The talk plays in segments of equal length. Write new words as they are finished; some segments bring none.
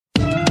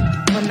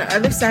the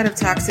other side of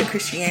toxic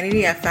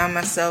Christianity, I found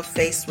myself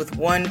faced with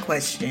one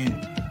question.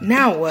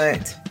 Now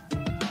what?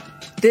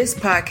 This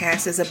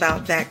podcast is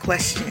about that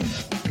question.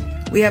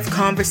 We have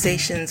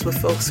conversations with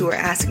folks who are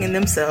asking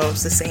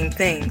themselves the same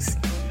things.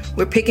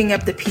 We're picking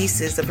up the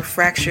pieces of a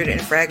fractured and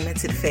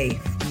fragmented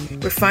faith.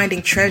 We're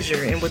finding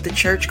treasure in what the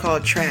church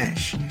called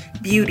trash,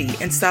 beauty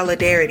and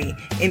solidarity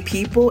in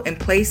people and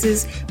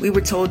places we were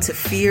told to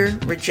fear,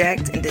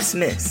 reject, and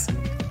dismiss.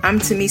 I'm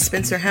Tammy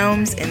Spencer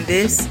Helms, and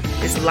this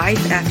is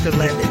Life After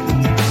 11.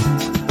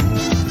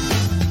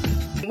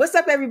 What's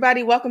up,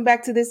 everybody? Welcome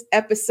back to this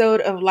episode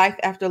of Life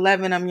After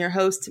 11. I'm your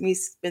host, Tammy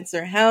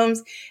Spencer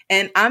Helms,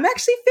 and I'm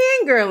actually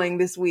fangirling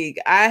this week.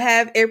 I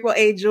have April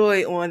A.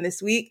 Joy on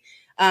this week,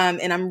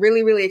 and I'm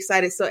really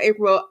excited. So,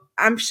 April,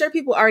 I'm sure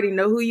people already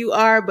know who you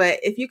are, but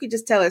if you could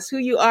just tell us who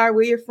you are,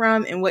 where you're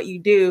from, and what you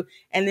do,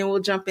 and then we'll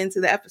jump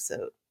into the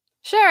episode.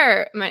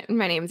 Sure. My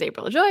name is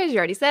April Joy, as you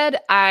already said.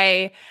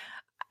 I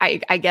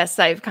guess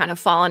I've kind of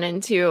fallen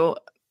into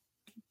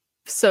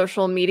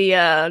social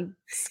media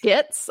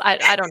skits.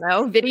 I don't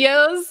know,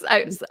 videos.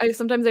 I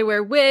sometimes I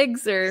wear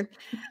wigs, or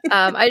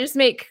I just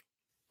make.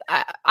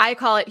 I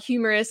call it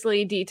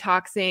humorously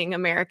detoxing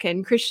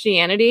American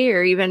Christianity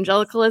or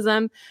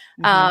evangelicalism.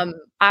 Mm-hmm.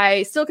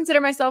 I still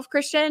consider myself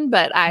Christian,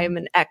 but I'm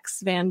an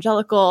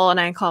ex-evangelical, and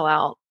I call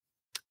out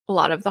a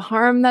lot of the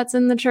harm that's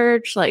in the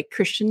church, like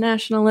Christian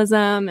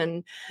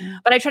nationalism.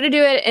 But I try to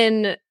do it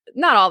in,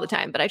 not all the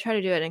time, but I try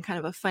to do it in kind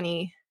of a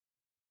funny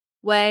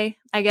way,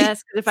 I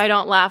guess. If I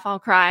don't laugh, I'll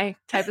cry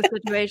type of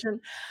situation.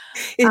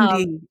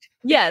 Indeed.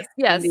 Yes.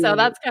 Indeed. So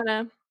that's kind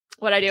of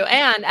what I do.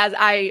 And as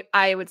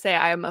I would say,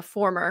 I am a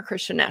former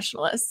Christian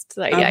nationalist.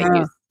 Like, I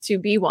used to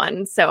be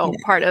one. So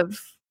part of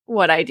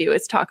what I do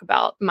is talk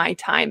about my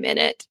time in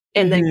it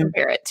and then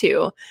compare it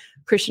to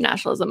Christian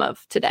nationalism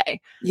of today.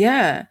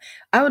 Yeah.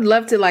 I would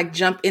love to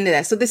jump into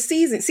that. So the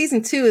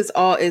season 2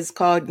 is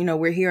called,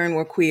 We're Here and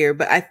We're Queer,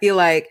 but I feel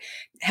like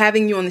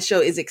having you on the show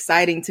is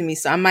exciting to me.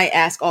 So I might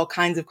ask all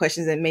kinds of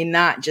questions that may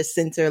not just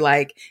center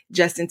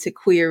just into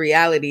queer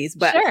realities.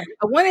 But sure.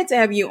 I wanted to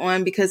have you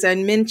on because I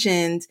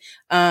mentioned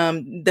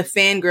the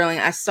fangirling.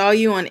 I saw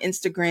you on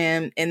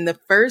Instagram, and the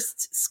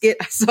first skit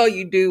I saw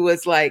you do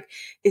was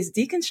is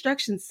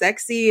deconstruction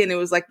sexy? And it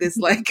was this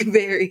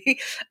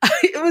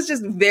it was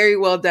just very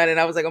well done. And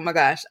I was like, oh my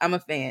gosh, I'm a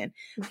fan.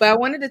 But I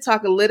wanted to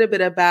talk a little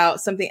bit about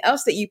something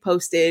else that you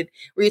posted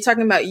where you're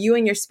talking about you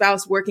and your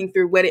spouse working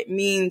through what it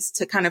means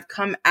to kind of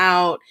come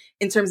out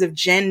in terms of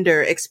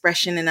gender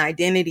expression and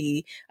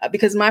identity,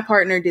 because my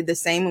partner did the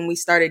same when we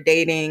started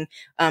dating.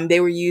 They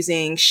were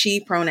using she,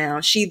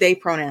 they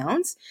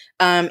pronouns.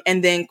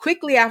 And then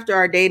quickly after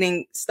our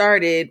dating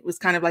started was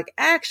kind of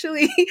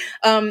actually,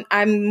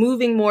 I'm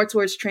moving more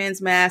towards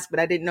trans masc, but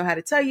I didn't know how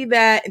to tell you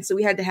that. And so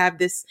we had to have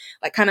this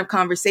kind of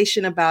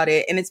conversation about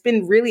it. And it's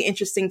been really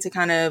interesting to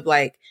kind of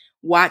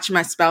watch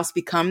my spouse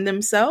become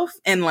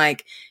themselves and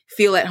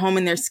feel at home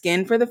in their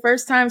skin for the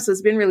first time. So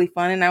it's been really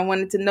fun. And I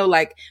wanted to know,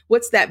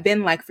 what's that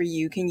been like for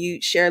you? Can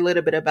you share a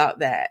little bit about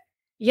that?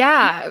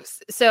 Yeah.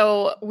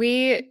 So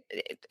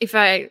if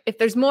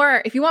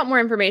you want more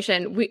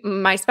information,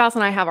 my spouse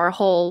and I have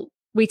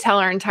we tell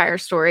our entire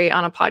story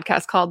on a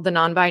podcast called the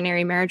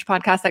Non-Binary Marriage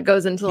Podcast that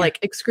goes into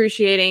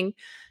excruciating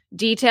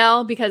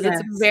detail because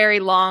it's a very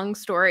long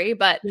story.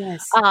 But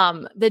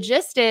the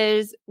gist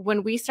is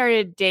when we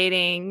started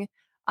dating,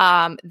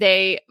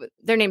 their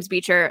name's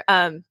Beecher.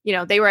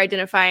 They were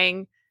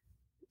identifying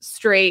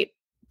straight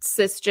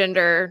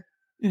cisgender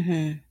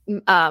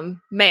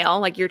male,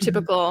 like your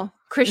typical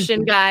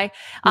Christian guy.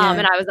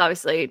 And I was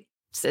obviously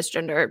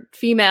cisgender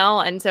female.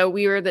 And so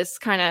we were this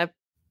kind of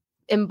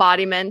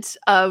embodiment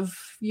of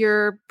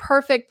your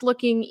perfect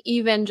looking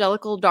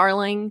evangelical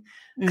darling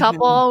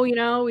couple.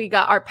 We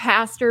got our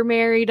pastor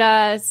married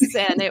us,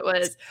 and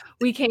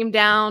we came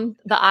down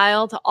the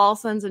aisle to All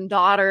Sons and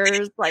Daughters.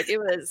 It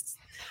was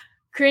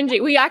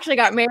cringy. We actually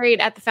got married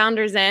at the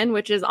Founders Inn,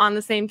 which is on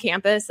the same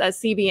campus as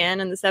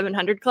CBN and the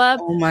 700 Club.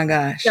 Oh my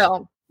gosh.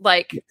 So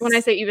when I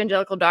say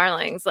evangelical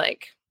darlings,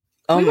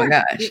 oh my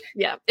gosh.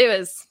 Yeah,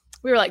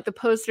 we were the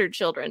poster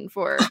children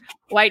for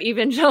white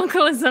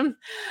evangelicalism.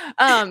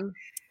 Wow.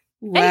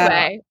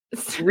 Anyway.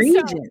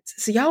 Regent.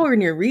 So y'all were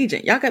near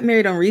Regent. Y'all got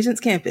married on Regent's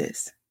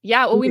campus.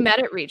 Yeah. Well, we met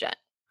at Regent.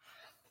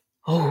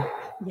 Oh.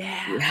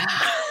 Yeah.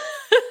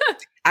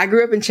 I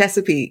grew up in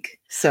Chesapeake.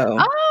 So.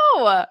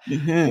 Oh,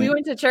 we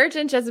went to church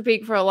in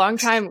Chesapeake for a long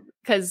time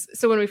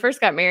so when we first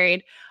got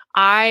married,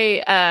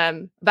 I,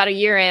 about a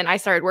year in, I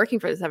started working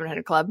for the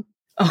 700 Club.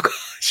 Oh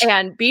gosh.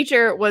 And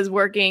Beecher was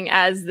working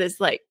as this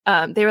they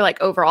were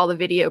over all the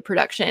video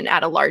production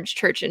at a large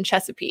church in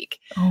Chesapeake.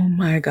 Oh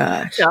my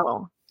gosh.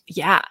 So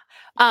yeah.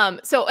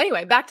 So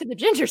anyway, back to the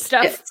ginger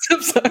stuff. Yes,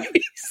 I'm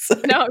sorry.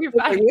 No, you're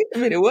fine. Wait a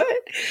minute, what?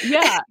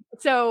 Yeah.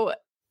 So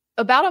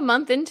about a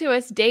month into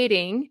us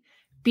dating,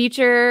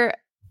 Beecher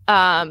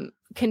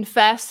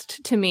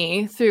confessed to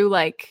me through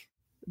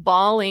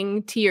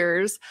bawling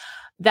tears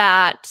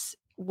that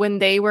when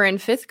they were in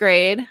 5th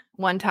grade,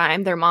 one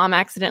time their mom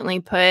accidentally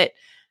put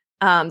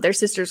their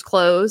sister's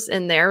clothes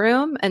in their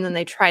room, and then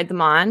they tried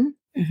them on,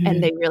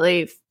 and they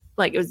really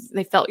like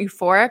they felt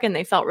euphoric and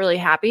they felt really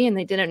happy and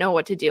they didn't know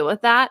what to do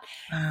with that.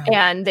 Wow.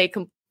 And they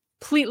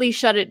completely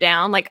shut it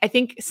down. Like I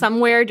think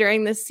somewhere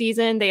during this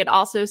season, they had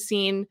also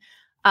seen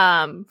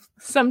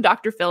some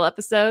Dr. Phil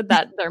episode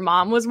that their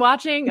mom was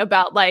watching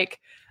about like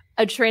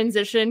a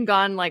transition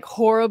gone like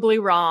horribly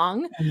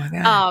wrong. Oh my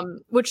God.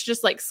 Which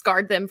just like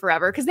scarred them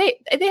forever because they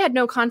had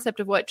no concept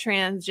of what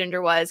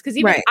transgender was. Because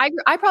even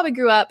I probably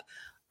grew up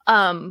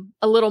a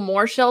little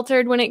more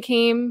sheltered when it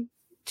came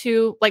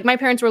to like my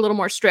parents were a little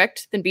more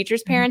strict than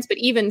Beecher's parents, but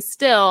even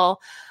still,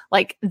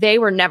 like they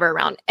were never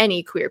around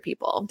any queer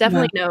people.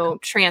 Definitely no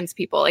trans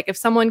people. Like if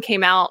someone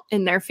came out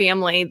in their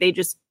family, they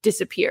just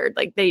disappeared.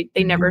 Like they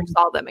never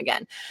saw them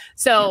again.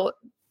 So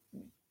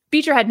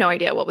Beecher had no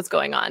idea what was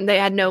going on. They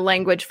had no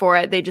language for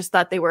it. They just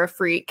thought they were a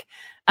freak.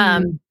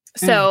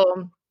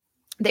 So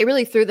they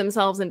really threw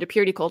themselves into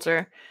purity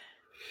culture.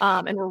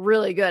 And were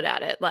really good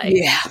at it. Like,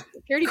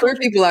 purity queer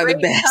people are the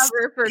best.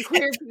 Cover for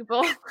queer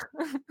people.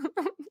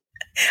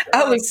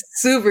 I was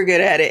super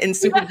good at it and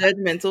super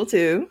judgmental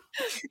too.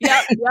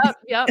 Yep.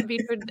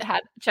 Beecher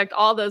had checked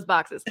all those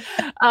boxes.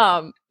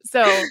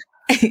 So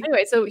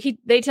anyway, so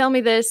they tell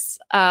me this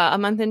a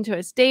month into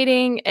us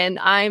dating, and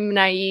I'm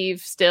naive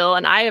still,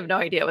 and I have no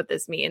idea what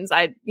this means.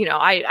 I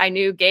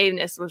knew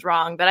gayness was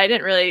wrong, but we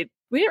didn't really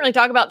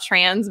talk about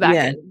trans back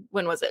in,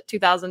 when was it?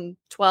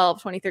 2012,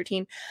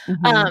 2013.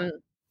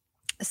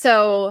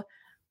 So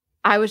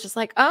I was just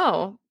like,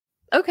 oh,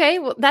 okay,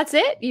 well, that's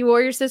it. You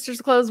wore your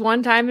sister's clothes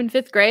one time in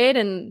 5th grade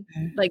and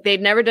like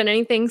they'd never done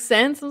anything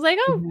since. I was like,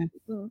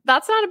 oh,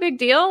 that's not a big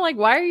deal. Like,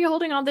 why are you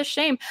holding all this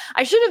shame?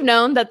 I should have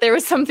known that there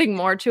was something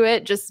more to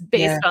it just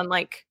based on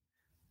like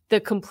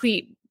the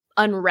complete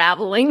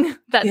unraveling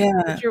that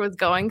the teacher was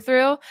going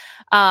through.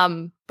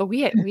 But we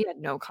had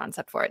no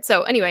concept for it.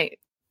 So anyway,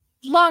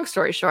 long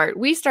story short,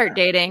 we start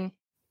dating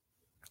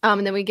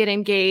and then we get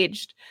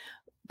engaged.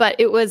 But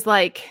it was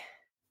like,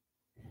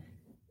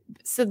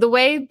 so the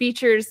way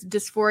Beecher's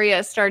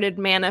dysphoria started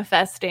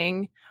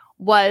manifesting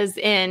was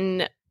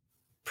in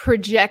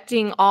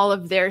projecting all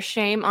of their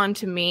shame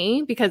onto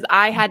me, because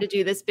I had to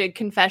do this big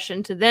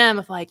confession to them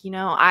of like,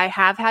 I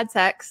have had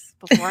sex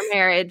before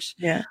marriage.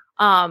 Which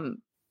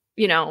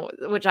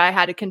I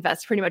had to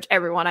confess to pretty much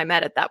everyone I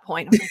met at that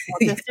point. I was like, well,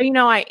 just so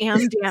I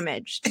am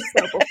damaged.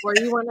 So before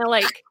you want to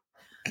like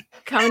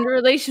come into a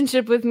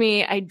relationship with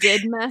me, I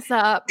did mess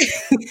up.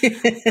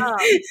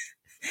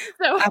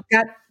 So I've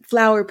got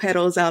flower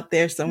petals out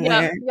there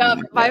somewhere. Yep.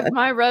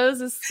 My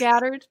rose is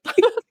scattered.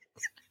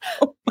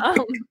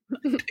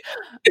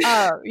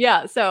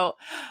 So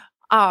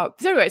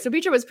anyway, so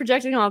Beecher was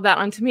projecting all of that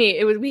onto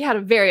me. We had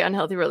a very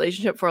unhealthy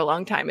relationship for a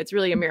long time. It's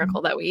really a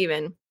miracle that we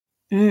even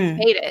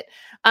made it.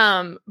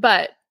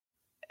 But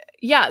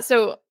yeah,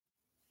 so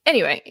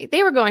anyway,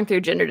 they were going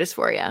through gender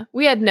dysphoria.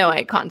 We had no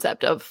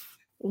concept of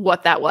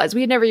what that was. We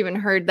had never even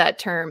heard that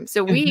term.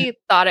 So we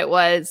thought it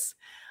was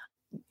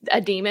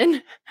a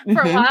demon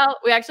for a while.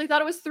 We actually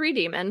thought it was 3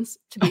 demons,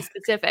 to be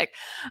specific.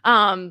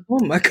 Oh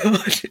my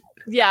God.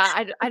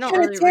 Yeah, I don't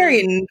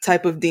Trinitarian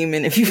type of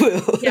demon, if you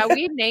will. Yeah,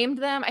 we named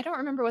them. I don't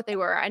remember what they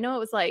were. I know it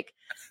was like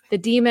the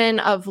demon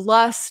of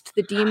lust,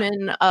 the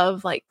demon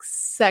of like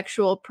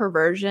sexual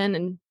perversion,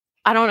 and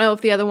I don't know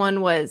if the other one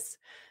was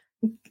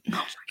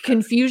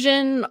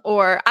confusion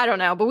or I don't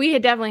know, but we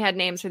had definitely had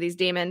names for these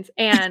demons.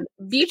 And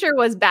Beecher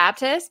was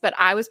Baptist, but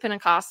I was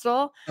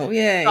Pentecostal. Oh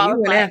yeah, so I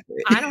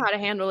know how to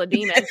handle a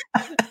demon.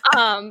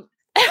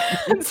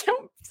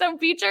 So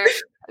Beecher,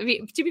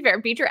 to be fair,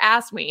 Beecher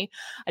asked me.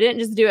 I didn't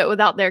just do it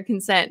without their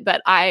consent,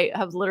 but I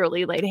have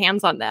literally laid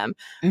hands on them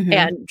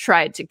and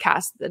tried to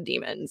cast the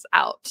demons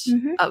out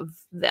of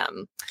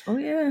them. Oh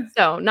yeah.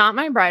 So not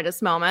my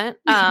brightest moment.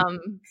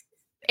 And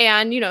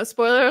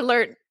spoiler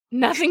alert,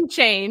 nothing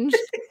changed.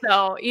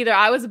 So either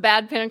I was a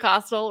bad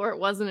Pentecostal or it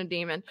wasn't a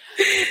demon.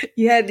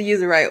 You had to use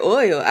the right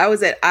oil. I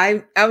was at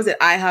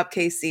IHOP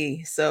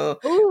KC. So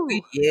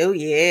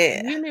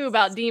yeah. You knew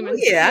about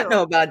demons. I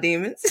know about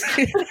demons.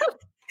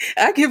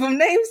 I give them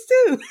names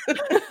too.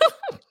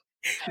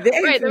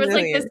 Right. There was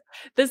like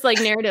this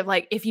like narrative,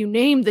 like if you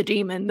name the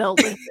demon, they'll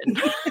listen.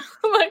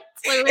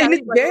 And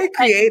it's very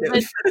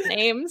creative.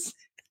 Names.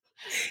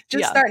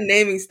 Start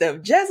naming stuff.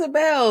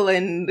 Jezebel,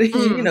 and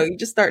you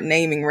just start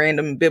naming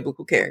random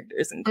biblical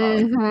characters and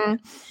calling them.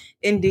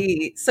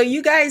 Indeed. So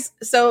you guys,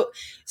 so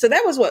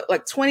that was what,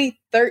 like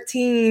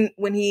 2013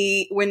 when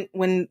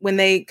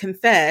they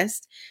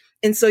confessed,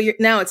 and so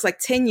now it's like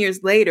 10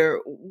 years later.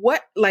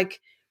 What,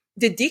 like,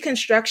 did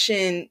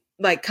deconstruction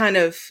like kind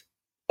of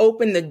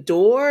open the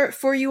door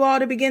for you all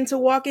to begin to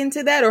walk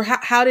into that, or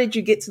how did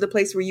you get to the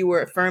place where you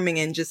were affirming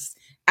and just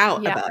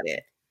out about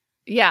it?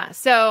 Yeah.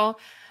 So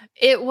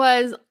it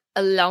was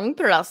a long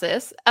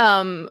process.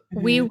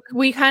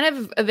 We kind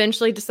of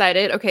eventually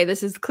decided, okay,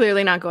 this is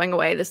clearly not going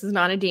away. This is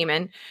not a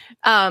demon.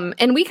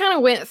 And we kind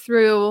of went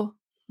through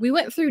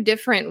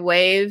different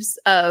waves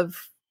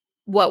of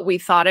what we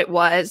thought it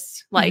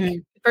was. Like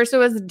first it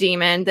was a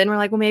demon. Then we're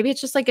like, well, maybe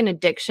it's just like an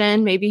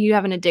addiction. Maybe you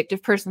have an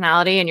addictive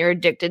personality and you're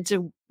addicted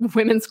to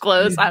women's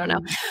clothes. I don't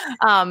know.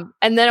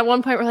 And then at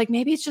one point we're like,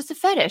 maybe it's just a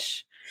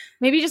fetish.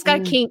 maybe you just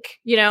got a kink,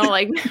 you know,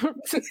 like,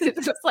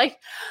 it's just like,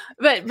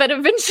 but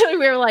eventually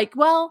we were like,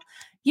 well,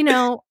 you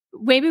know,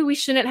 maybe we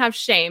shouldn't have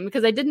shame,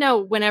 because I did know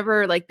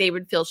whenever like they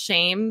would feel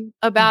shame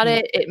about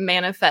it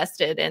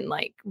manifested in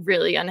like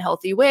really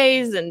unhealthy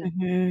ways,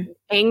 and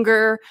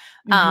anger,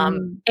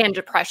 and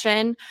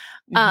depression.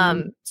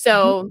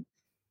 So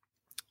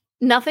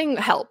nothing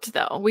helped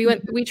though.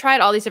 We tried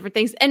all these different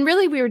things, and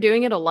really we were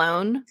doing it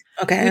alone.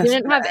 Okay. We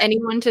didn't have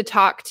anyone to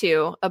talk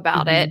to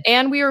about it.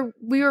 And we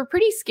were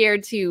pretty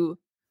scared to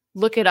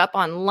look it up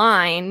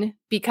online,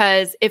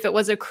 because if it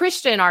was a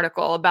Christian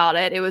article about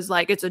it, it was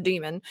like, it's a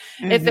demon.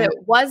 If it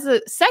was a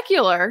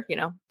secular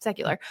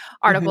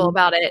article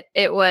about it,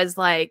 it was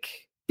like,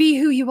 be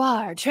who you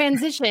are,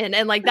 transition.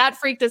 And like that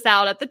freaked us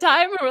out at the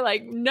time. We were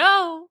like,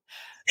 no.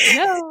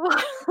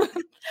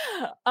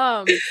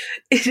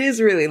 It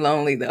is really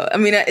lonely though. I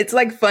mean, it's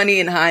like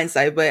funny in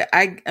hindsight, but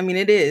I mean,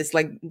 it is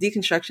like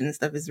deconstruction and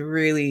stuff is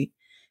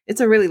it's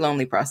a really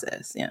lonely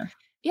process. Yeah.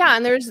 Yeah.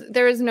 And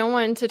there is no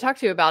one to talk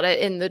to about it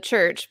in the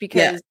church,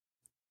 because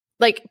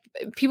like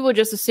people would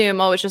just assume,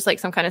 oh, it's just like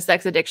some kind of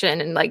sex addiction,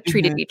 and like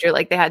treated Beecher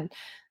like they had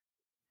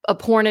a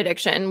porn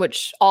addiction,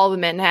 which all the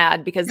men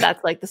had, because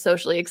that's like the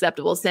socially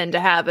acceptable sin to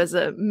have as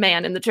a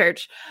man in the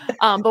church.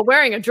 But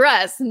wearing a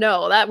dress,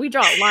 no, that we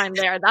draw a line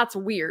there. That's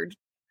weird.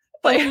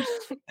 Like,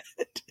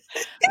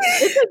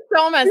 it's just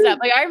so messed up.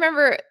 Like I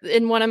remember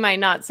in one of my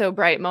not so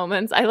bright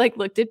moments, I like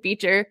looked at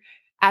Beecher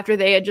after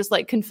they had just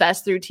like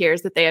confessed through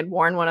tears that they had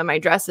worn one of my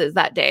dresses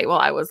that day while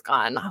I was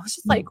gone. I was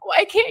just like,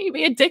 why can't you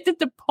be addicted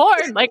to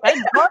porn like a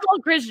normal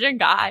Christian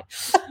guy?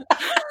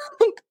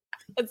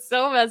 It's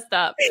so messed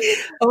up.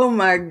 Oh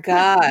my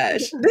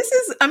gosh.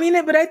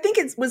 But I think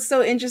what's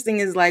so interesting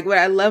is like what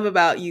I love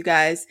about you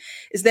guys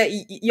is that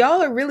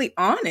y'all are really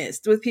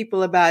honest with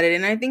people about it.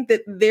 And I think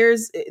that there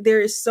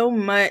is so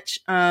much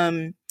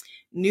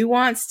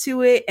nuance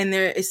to it, and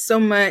there is so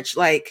much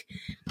like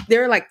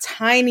there are like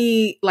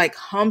tiny like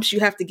humps you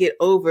have to get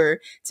over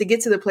to get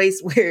to the place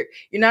where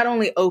you're not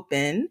only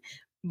open,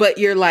 but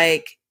you're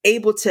like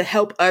able to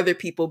help other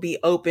people be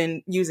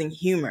open using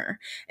humor.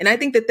 And I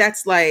think that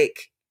that's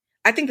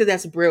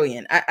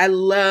brilliant.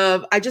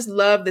 I just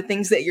love the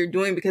things that you're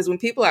doing, because when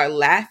people are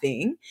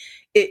laughing,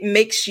 it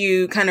makes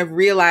you kind of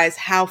realize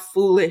how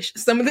foolish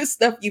some of the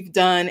stuff you've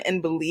done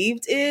and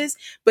believed is,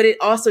 but it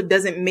also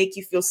doesn't make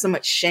you feel so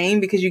much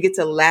shame, because you get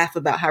to laugh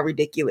about how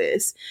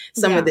ridiculous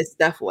some of this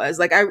stuff was.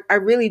 Like, I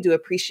really do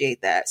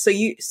appreciate that. So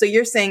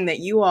you're saying that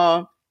you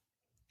all,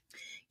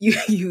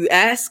 you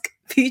ask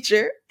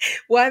Teacher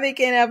why they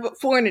can't have a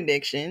porn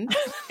addiction.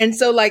 And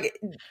so like,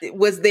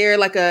 was there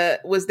like a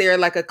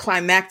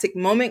climactic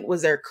moment?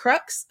 Was there a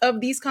crux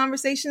of these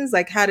conversations?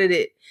 Like, how did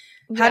it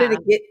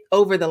get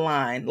over the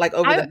line? Like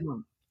over the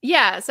hump?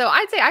 Yeah. So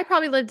I'd say I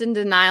probably lived in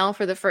denial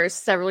for the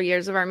first several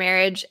years of our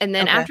marriage. And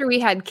then after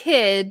we had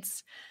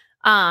kids,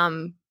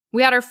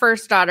 we had our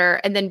first daughter,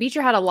 and then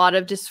Beecher had a lot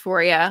of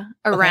dysphoria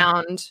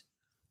around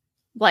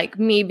like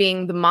me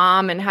being the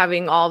mom and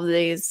having all of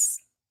these,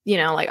 you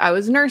know, like I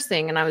was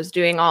nursing and I was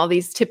doing all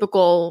these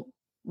typical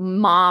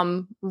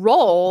mom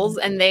roles,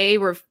 and they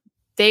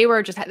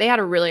had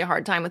a really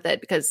hard time with it,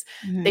 because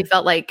they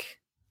felt like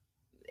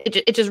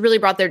it just really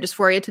brought their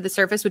dysphoria to the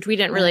surface, which we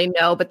didn't really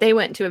know, but they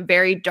went into a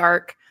very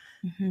dark,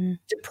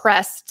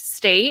 depressed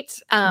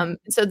state.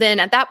 So then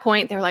at that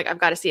point they were like, I've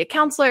got to see a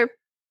counselor.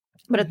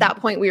 But at that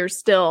point we were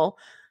still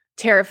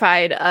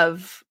terrified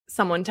of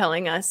someone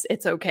telling us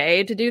it's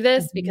okay to do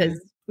this, because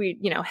we,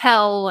 you know,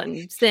 hell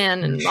and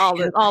sin and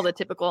all the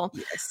typical,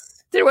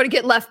 didn't want to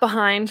get left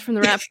behind from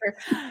the rapture.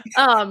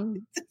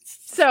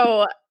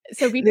 So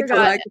Beecher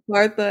got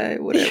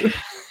apartheid, whatever.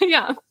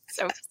 Yeah.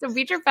 So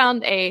Beecher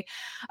found a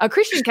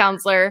Christian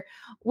counselor,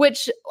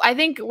 which I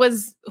think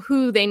was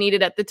who they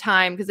needed at the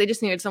time, because they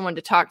just needed someone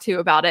to talk to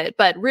about it.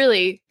 But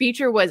really,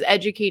 Beecher was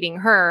educating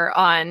her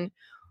on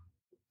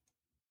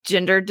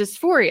gender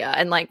dysphoria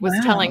and like was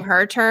telling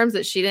her terms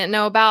that she didn't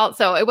know about.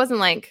 So it wasn't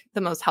like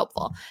the most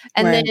helpful.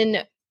 And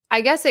then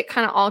I guess it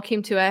kind of all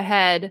came to a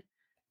head.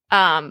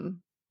 I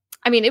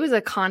mean, it was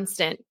a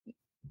constant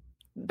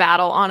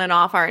battle on and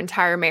off our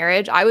entire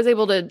marriage. I was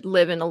able to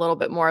live in a little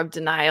bit more of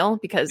denial,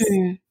 because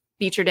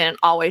Beecher didn't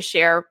always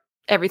share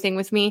everything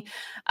with me.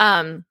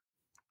 Not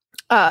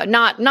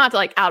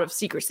like out of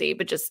secrecy,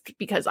 but just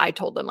because I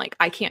told them like,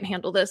 I can't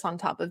handle this on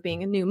top of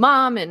being a new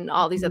mom and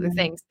all these other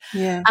things.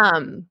 Yeah.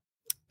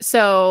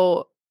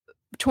 So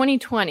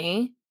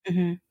 2020,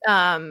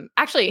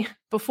 actually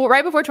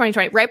right before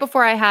 2020, right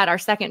before I had our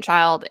second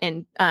child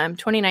in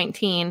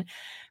 2019,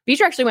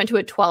 Beecher actually went to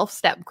a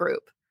 12-step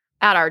group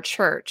at our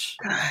church.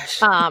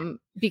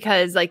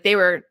 Because like they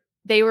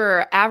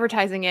were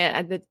advertising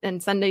it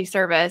in Sunday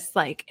service,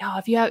 like, oh,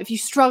 if you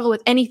struggle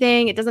with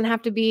anything, it doesn't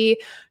have to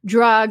be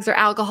drugs or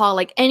alcohol,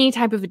 like any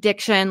type of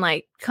addiction,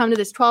 like come to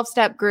this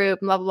 12-step group,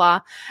 blah, blah, blah.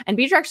 And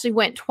Beecher actually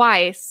went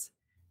twice.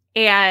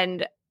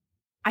 And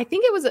I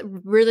think it was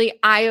really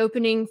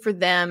eye-opening for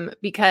them,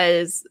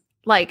 because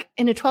like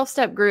in a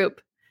 12-step group,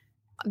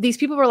 these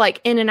people were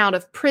like in and out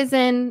of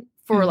prison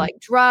for like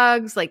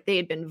drugs, like they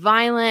had been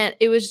violent.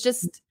 It was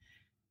just,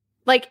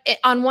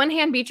 on one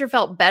hand, Beecher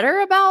felt better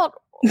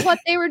about what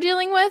they were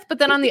dealing with, but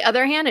then on the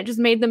other hand, it just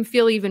made them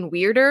feel even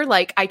weirder.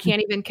 Like, I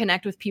can't even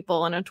connect with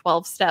people in a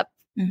 12-step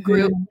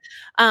group.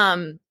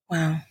 Wow.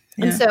 Yeah.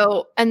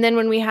 And then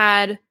when we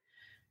had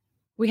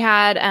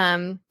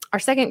our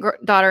second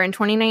daughter in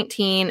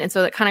 2019, and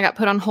so that kind of got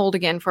put on hold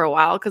again for a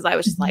while because I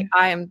was just like,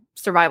 I am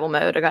survival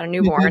mode. I got a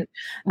newborn.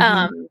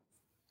 And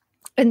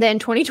then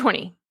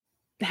 2020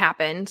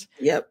 happened.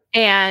 Yep.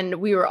 And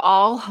we were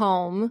all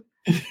home.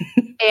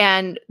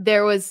 And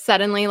there was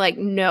suddenly like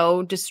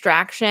no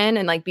distraction.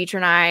 And like Beecher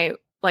and I,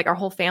 like our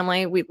whole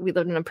family, we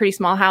lived in a pretty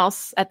small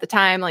house at the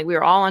time. Like we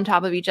were all on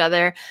top of each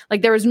other.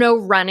 Like there was no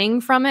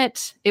running from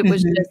it. It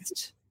was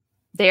just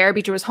there.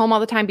 Beecher was home all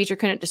the time. Beecher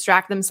couldn't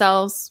distract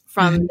themselves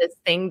from this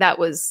thing that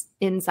was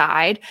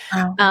inside.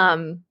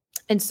 And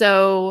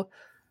so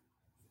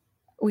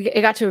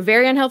it got to a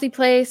very unhealthy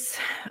place.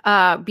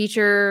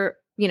 Beecher,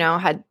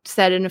 had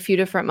said in a few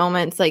different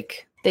moments,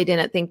 like they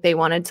didn't think they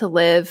wanted to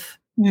live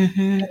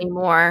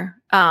anymore.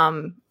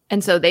 And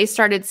so they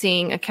started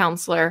seeing a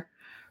counselor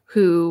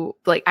who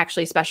like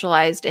actually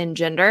specialized in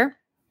gender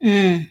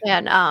and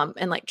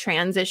like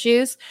trans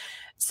issues.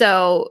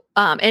 So,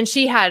 and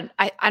she had,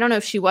 I don't know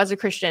if she was a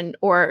Christian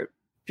or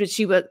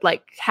she was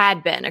like,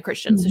 had been a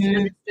Christian. So she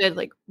understood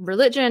like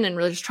religion and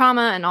religious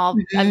trauma and all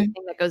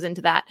everything that goes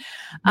into that.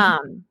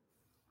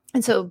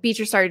 And so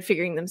Beecher started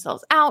figuring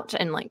themselves out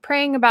and like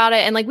praying about it.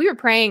 And like, we were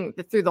praying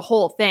through the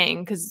whole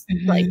thing. Cause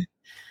like,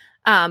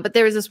 but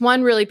there was this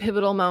one really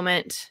pivotal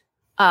moment,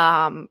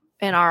 in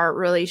our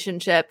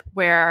relationship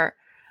where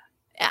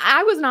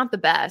I was not the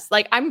best.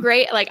 Like, I'm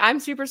great. Like,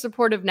 I'm super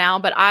supportive now,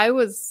 but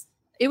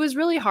it was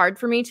really hard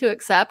for me to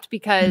accept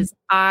because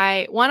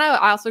I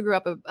also grew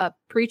up a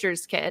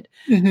preacher's kid.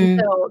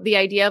 And so the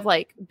idea of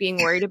like being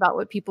worried about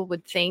what people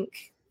would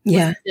think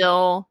was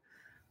still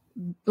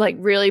like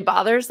really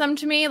bothersome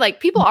to me. Like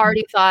people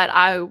already thought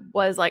I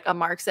was like a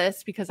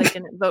Marxist because I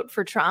didn't vote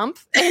for Trump.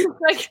 And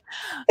like,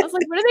 I was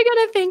like, what are they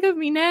going to think of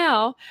me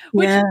now?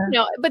 Which,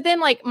 but then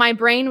like my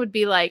brain would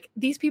be like,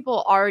 these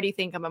people already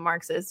think I'm a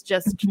Marxist.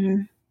 Just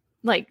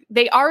like,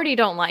 they already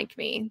don't like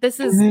me.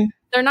 This is,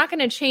 they're not going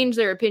to change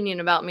their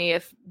opinion about me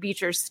if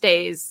Beecher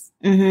stays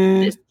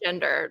this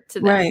gender to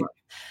them.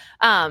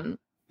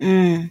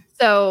 Right.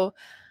 So,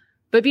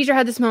 but Beecher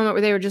had this moment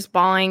where they were just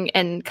bawling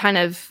and kind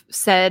of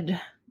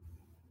said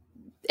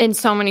in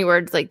so many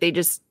words, like they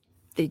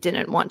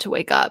didn't want to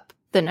wake up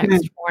the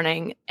next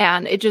morning.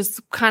 And it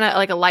just kind of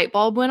like a light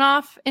bulb went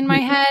off in my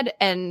head.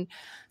 And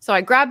so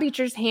I grabbed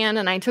Beecher's hand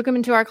and I took him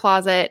into our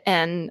closet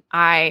and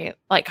I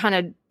like kind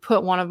of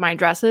put one of my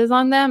dresses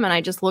on them. And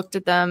I just looked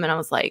at them and I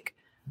was like,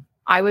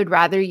 I would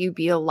rather you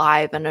be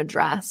alive in a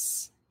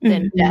dress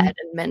than dead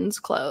in men's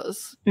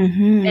clothes.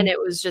 And it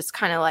was just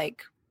kind of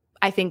like,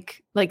 I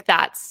think like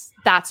that's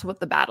what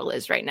the battle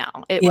is right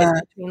now. It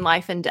was between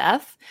life and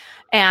death.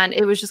 And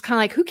it was just kind of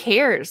like, who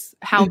cares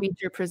how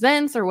Beecher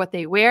presents or what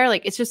they wear?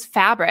 Like, it's just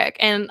fabric.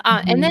 And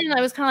then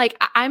I was kind of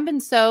like, I've been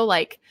so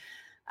like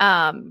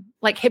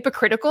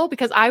hypocritical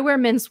because I wear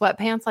men's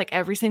sweatpants like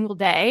every single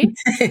day.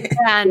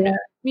 And,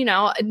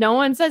 no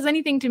one says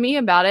anything to me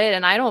about it.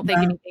 And I don't think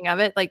anything of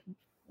it. Like,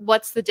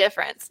 what's the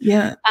difference?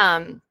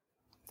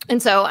 And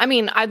so, I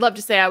mean, I'd love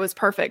to say I was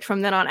perfect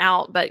from then on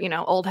out, but,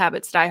 old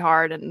habits die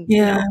hard. And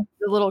the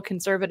little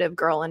conservative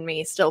girl in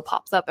me still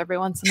pops up every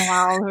once in a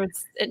while.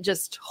 It's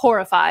just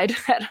horrified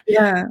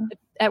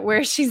at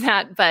where she's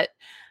at. But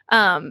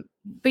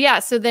yeah,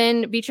 so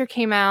then Beecher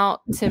came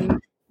out to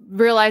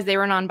realize they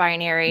were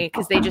non-binary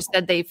because they just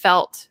said they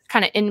felt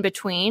kind of in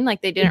between.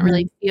 Like they didn't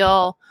really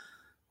feel,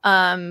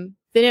 they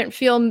didn't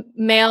feel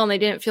male and they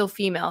didn't feel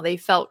female. They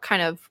felt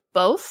kind of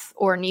both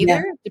or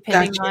neither,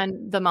 depending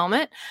on the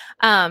moment.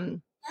 So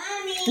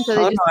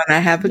hold on, I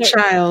have a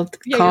child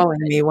calling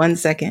me. 1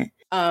 second.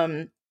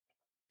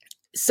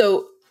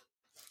 So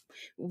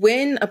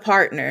when a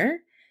partner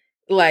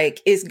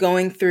like is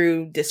going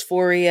through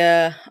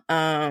dysphoria,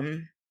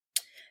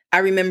 I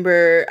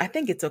remember, I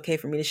think it's okay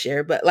for me to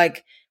share, but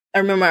like I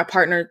remember my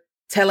partner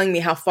telling me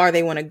how far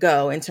they want to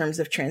go in terms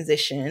of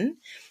transition.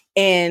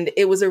 And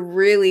it was a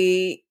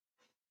really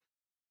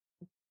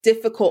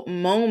difficult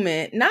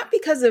moment, not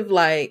because of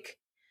like,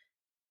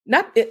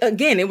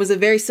 again, it was a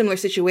very similar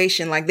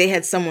situation. Like they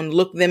had someone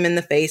look them in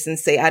the face and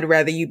say, I'd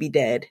rather you be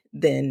dead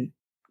than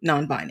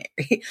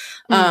non-binary.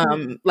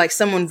 Like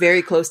someone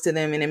very close to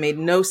them. And it made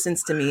no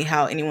sense to me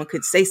how anyone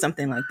could say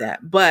something like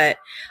that. But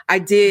I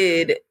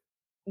did,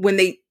 when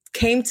they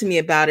came to me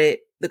about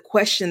it, the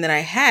question that I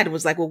had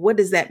was like, well, what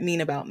does that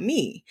mean about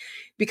me?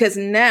 Because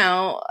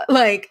now,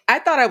 like, I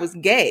thought I was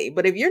gay,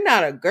 but if you're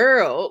not a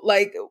girl,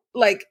 like,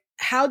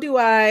 how do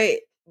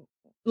I,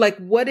 like,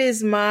 what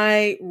is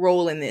my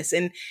role in this?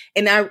 And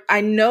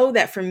I know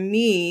that for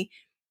me,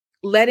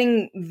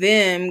 letting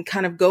them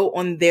kind of go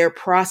on their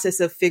process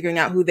of figuring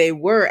out who they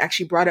were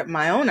actually brought up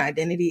my own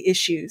identity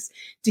issues.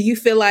 Do you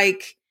feel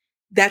like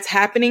that's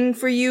happening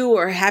for you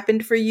or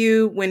happened for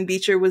you when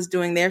Beecher was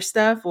doing their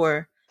stuff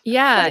or?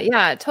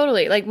 Yeah,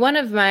 totally. Like one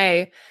of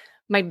my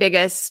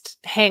biggest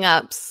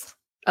hangups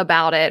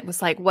about it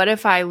was like, what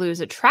if I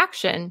lose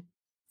attraction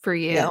for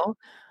Yeah.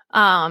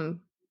 you.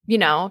 You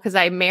know, because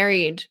I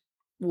married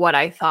what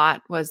I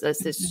thought was a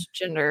Mhm.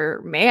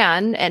 cisgender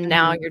man, and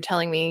now Mhm. you're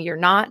telling me you're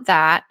not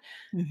that.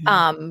 Mhm.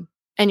 Um,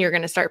 and you're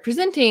going to start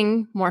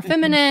presenting more Mhm.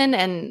 feminine.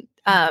 And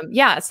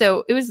yeah,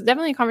 so it was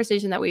definitely a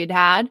conversation that we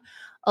had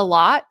a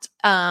lot.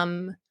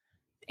 And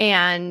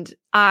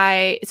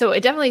so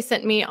it definitely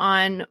sent me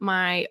on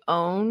my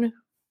own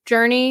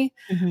journey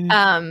Mhm.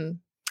 um,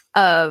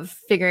 of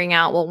figuring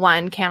out, well,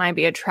 one, can I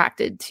be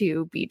attracted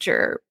to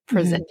Beecher Mhm.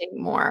 presenting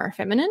more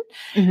feminine?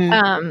 Mhm.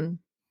 Um,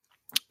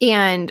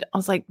 and I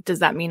was like, does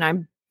that make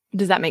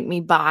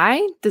me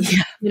bi?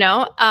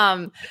 Yeah.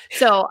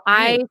 So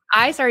Right.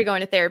 I started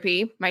going to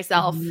therapy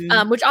myself,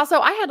 Mhm. which also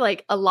I had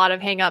like a lot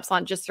of hangups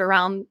on just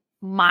around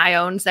my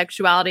own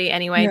sexuality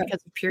anyway, Yeah.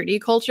 because of purity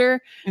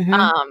culture. Mhm.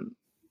 Um,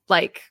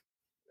 like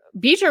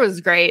Beecher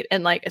was great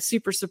and like a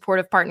super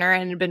supportive partner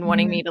and had been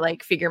wanting Mhm. me to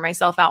like figure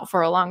myself out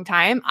for a long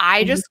time.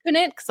 I Mhm. just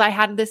couldn't because I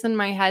had this in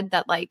my head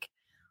that like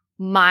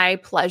my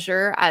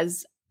pleasure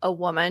as a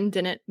woman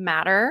didn't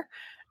matter.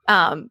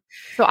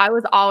 So I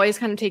was always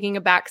kind of taking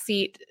a back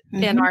seat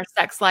in Mhm. our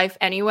sex life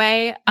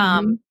anyway.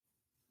 Mhm.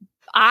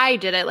 I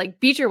did it like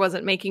Beecher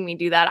wasn't making me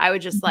do that. I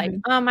would just like,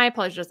 Mhm. oh, my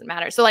pleasure doesn't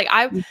matter. So like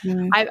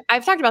Mhm.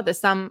 I've talked about this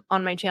some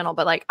on my channel,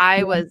 but like I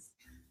Yeah. was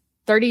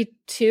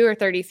 32 or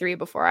 33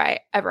 before I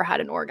ever had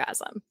an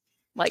orgasm.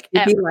 Like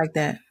It'd be ever. like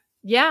that.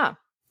 Yeah.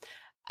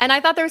 And I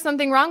thought there was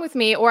something wrong with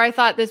me, or I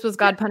thought this was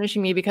God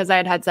punishing me because I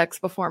had had sex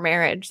before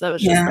marriage. That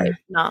was just Yeah. like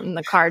not in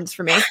the cards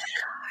for me.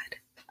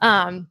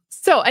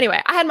 So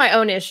anyway, I had my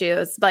own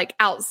issues like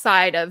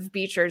outside of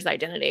Beecher's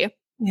identity.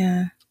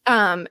 Yeah.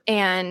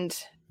 And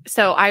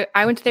so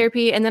I went to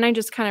therapy and then I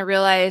just kind of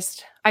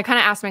realized, I kind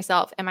of asked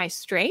myself, am I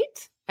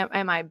straight?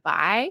 Am I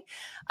bi?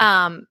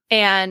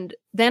 And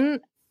then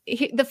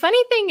the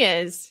funny thing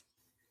is,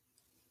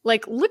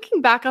 like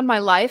looking back on my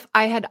life,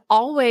 I had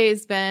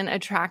always been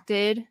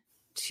attracted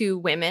to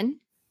women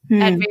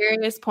at Hmm.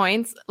 various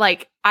points.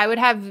 Like I would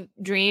have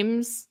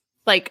dreams.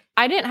 Like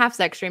I didn't have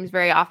sex dreams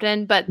very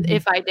often, but Mhm.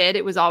 if I did,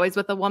 it was always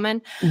with a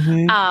woman.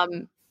 Mhm.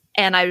 Um,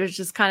 and I was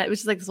just it was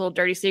just like this little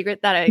dirty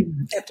secret that I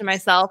kept to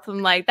myself.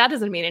 I'm like, that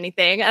doesn't mean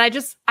anything. And I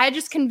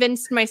just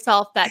convinced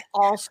myself that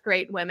all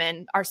straight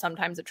women are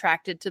sometimes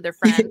attracted to their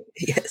friends.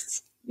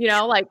 Yes. You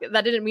know, like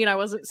that didn't mean I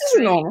wasn't This is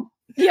straight. normal.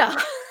 Yeah.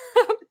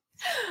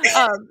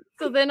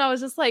 So then I was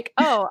just like,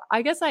 oh,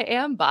 I guess I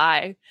am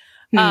bi.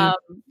 Hmm. Um,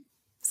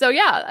 so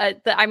yeah,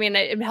 I mean,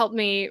 it helped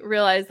me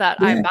realize that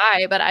I'm Yeah.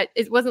 bi, but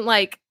it wasn't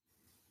like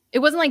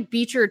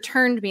Beecher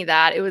turned me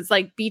that. It was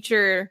like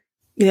Beecher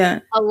Yeah.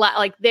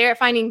 like their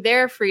finding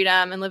their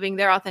freedom and living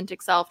their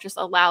authentic self just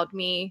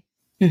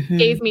Mhm.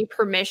 gave me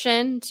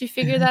permission to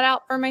figure Mhm. that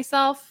out for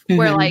myself.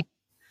 Where Mhm. like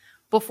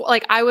before,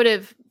 like I would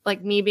have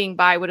like me being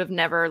bi would have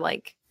never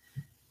like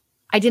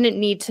I didn't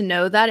need to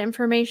know that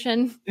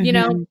information,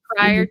 Mhm.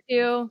 prior Mhm.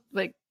 to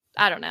like,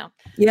 I don't know.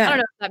 I Yeah. don't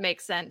know if that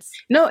makes sense.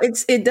 No,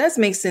 it does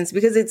make sense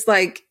because it's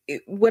like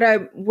what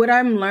I'm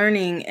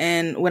learning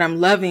and what I'm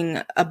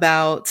loving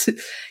about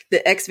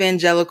the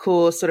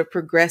evangelical sort of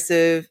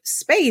progressive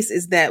space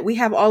is that we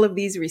have all of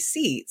these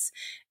receipts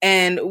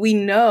and we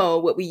know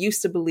what we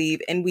used to believe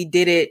and we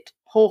did it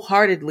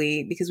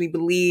wholeheartedly because we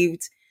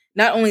believed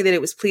not only that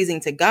it was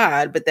pleasing to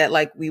God, but that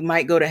like we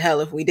might go to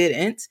hell if we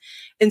didn't.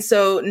 And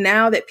so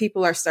now that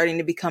people are starting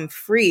to become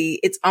free,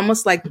 it's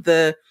almost like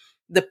the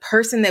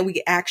person that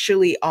we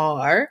actually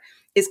are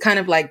is kind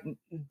of like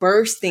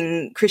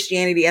bursting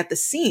Christianity at the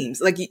seams.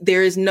 Like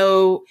there is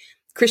no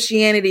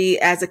Christianity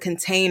as a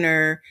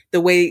container the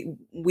way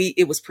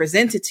it was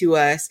presented to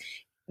us.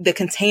 The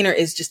container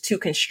is just too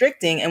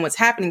constricting. And what's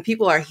happening,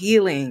 people are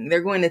healing.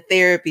 They're going to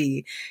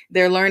therapy.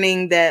 They're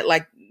learning that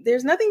like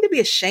there's nothing to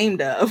be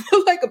ashamed of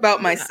like about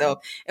Yeah.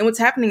 myself. And what's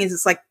happening is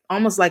it's like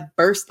almost like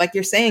burst, like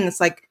you're saying, it's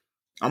like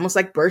almost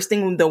like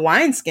bursting the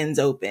wineskins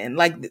open.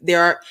 Like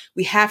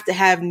we have to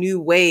have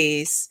new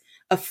ways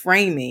of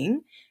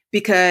framing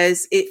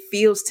because it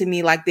feels to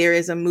me like there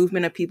is a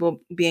movement of people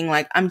being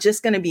like, I'm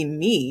just going to be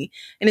me.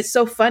 And it's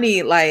so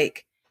funny,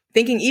 like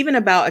thinking even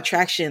about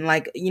attraction,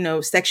 like,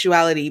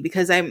 sexuality,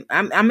 because I'm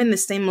in the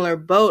similar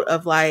boat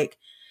of like,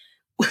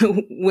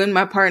 when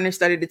my partner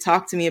started to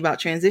talk to me about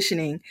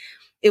transitioning,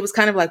 it was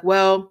kind of like,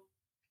 well,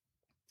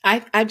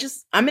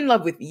 I'm in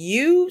love with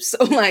you.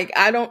 So like,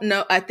 I don't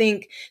know. I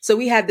think, so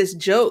we had this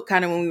joke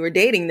kind of when we were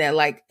dating that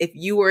like, if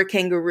you were a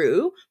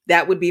kangaroo,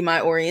 that would be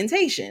my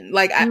orientation.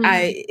 Like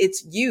Mm,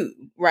 it's you,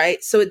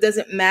 right? So it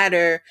doesn't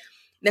matter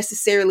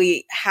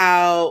necessarily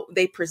how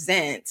they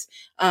present.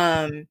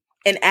 And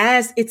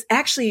as it's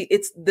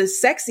the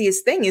sexiest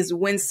thing is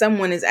when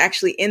someone is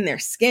actually in their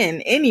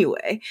skin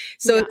anyway.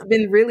 So yeah. it's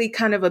been really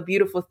kind of a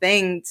beautiful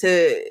thing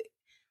to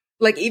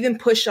like even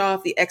push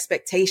off the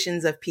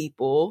expectations of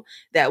people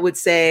that would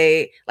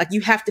say like you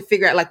have to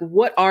figure out like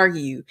what are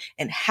you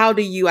and how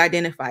do you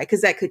identify,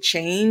 because that could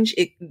change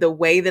it. The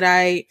way that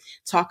I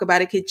talk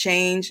about it could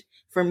change.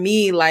 For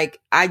me, like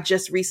I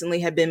just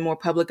recently have been more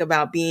public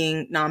about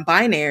being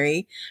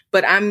non-binary,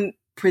 but I'm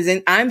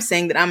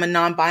saying that I'm a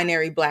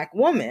non-binary Black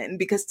woman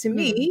because to Mm,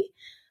 me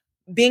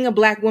being a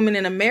Black woman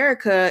in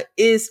America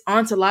is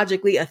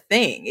ontologically a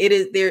thing. It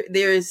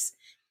is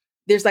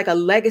there's like a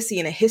legacy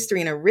and a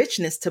history and a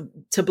richness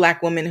to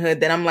Black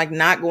womanhood that I'm like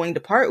not going to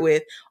part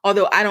with,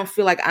 although I don't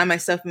feel like I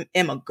myself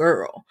am a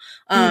girl.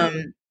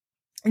 And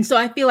so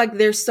I feel like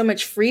there's so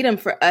much freedom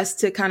for us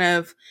to kind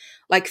of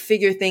like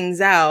figure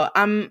things out.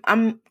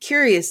 I'm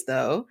curious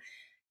though,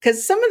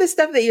 because some of the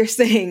stuff that you're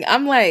saying,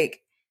 I'm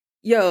like,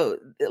 yo,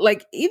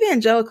 like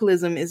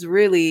evangelicalism is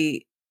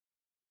really,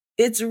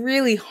 it's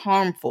really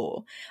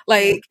harmful.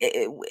 Like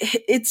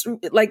it's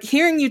like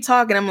hearing you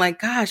talk and I'm like,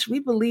 gosh, we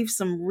believe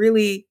some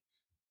really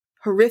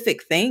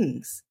horrific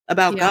things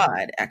about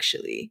God,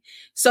 actually.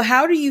 So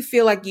how do you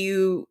feel like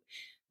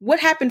what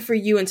happened for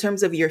you in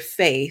terms of your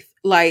faith?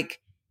 Like,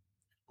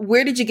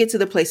 where did you get to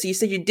the place? So you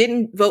said you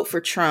didn't vote for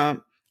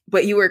Trump,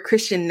 but you were a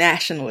Christian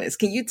nationalist.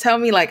 Can you tell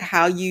me like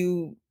how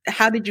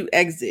did you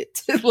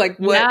exit? Like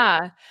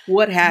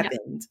what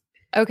happened?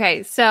 Yeah.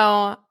 Okay.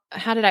 So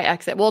how did I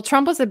exit? Well,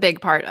 Trump was a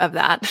big part of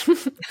that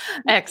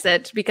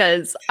exit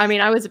because I mean,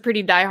 I was a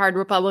pretty diehard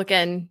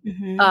Republican,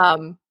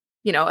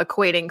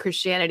 equating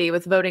Christianity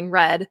with voting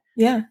red.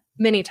 Yeah.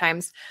 Many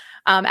times,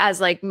 as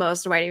like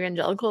most white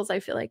evangelicals, I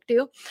feel like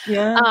do.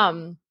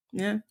 Yeah.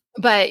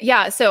 But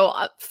yeah, so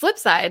flip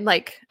side,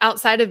 like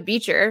outside of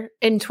Beecher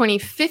in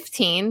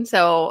 2015,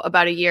 so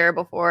about a year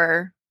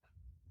before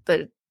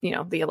the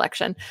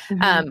election,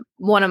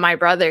 one of my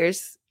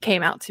brothers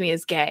came out to me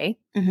as gay.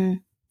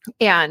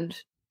 And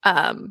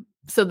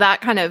so that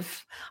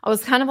I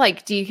was kind of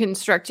like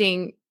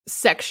deconstructing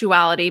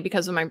sexuality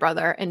because of my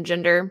brother and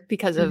gender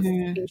because of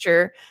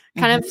Beecher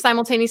kind of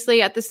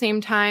simultaneously at the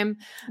same time.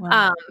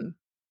 Wow.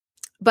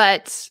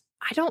 But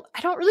I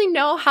don't really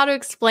know how to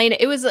explain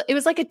it. It was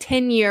like a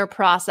 10-year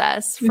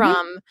process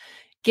from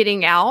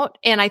getting out.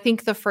 And I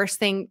think the first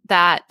thing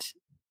that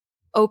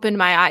opened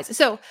my eyes.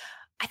 So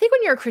I think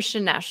when you're a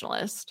Christian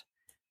nationalist,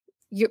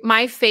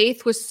 my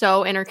faith was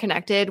so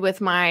interconnected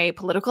with my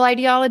political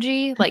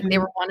ideology. Like they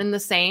were one and the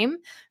same.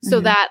 So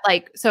that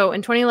so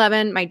in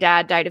 2011, my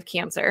dad died of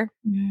cancer.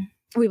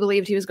 We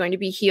believed he was going to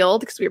be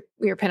healed because we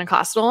were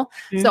Pentecostal.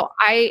 So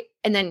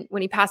and then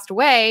when he passed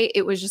away,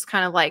 it was just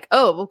kind of like,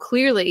 oh, well,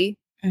 clearly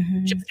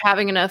just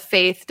having enough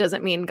faith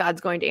doesn't mean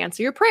God's going to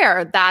answer your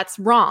prayer. That's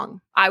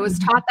wrong. I was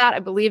taught that. I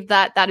believe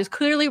that is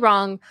clearly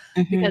wrong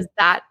because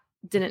that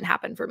didn't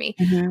happen for me.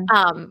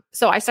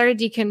 So I started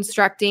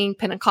deconstructing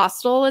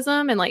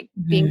Pentecostalism and like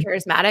being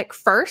charismatic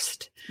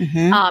first,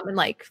 and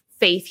like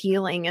faith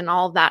healing and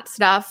all that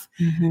stuff.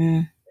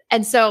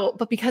 And so,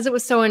 but because it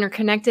was so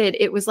interconnected,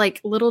 it was like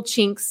little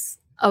chinks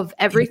of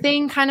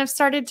everything kind of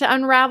started to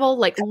unravel,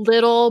 like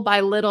little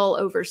by little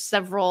over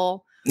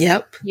several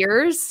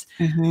years.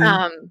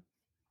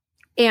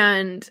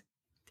 And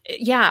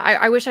yeah,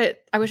 I wish I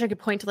could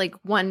point to like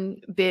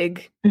one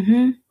big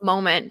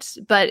moment,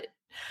 but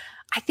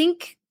I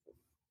think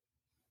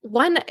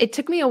it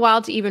took me a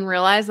while to even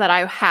realize that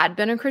I had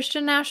been a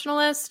Christian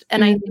nationalist.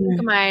 And I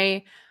think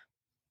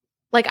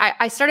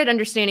I started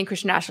understanding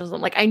Christian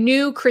nationalism. Like I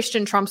knew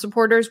Christian Trump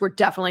supporters were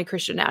definitely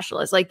Christian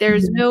nationalists. Like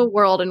there's no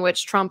world in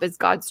which Trump is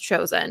God's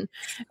chosen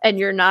and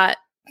you're not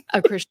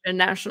a Christian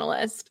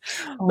nationalist.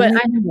 But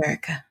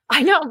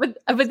I know, but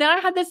then I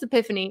had this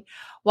epiphany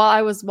while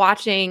I was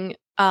watching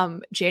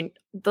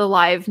the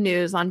live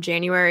news on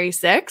January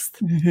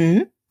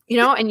 6th.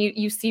 And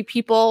you see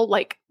people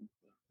like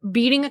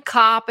beating a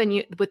cop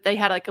and they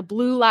had like a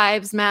Blue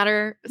Lives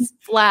Matter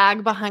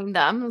flag behind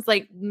them. It was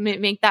like,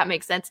 make that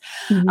make sense.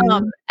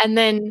 And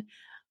then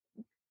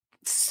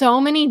so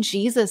many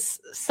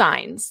Jesus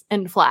signs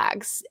and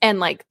flags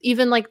and like,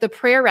 even like the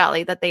prayer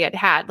rally that they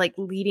had like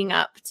leading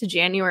up to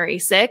January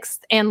 6th.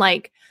 And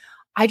like,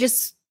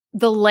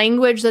 the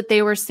language that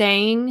they were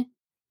saying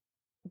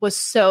was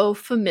so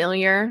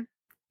familiar.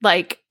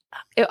 Like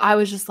I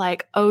was just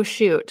like, oh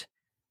shoot.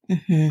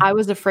 I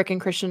was a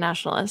freaking Christian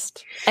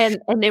nationalist. And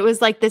it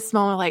was like this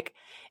moment, like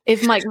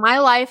if like my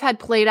life had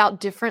played out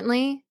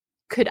differently,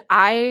 could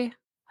I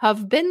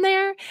have been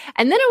there?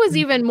 And then it was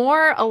even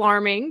more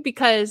alarming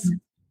because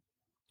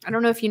I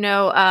don't know if you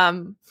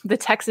know the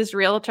Texas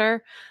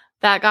realtor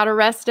that got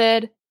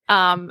arrested.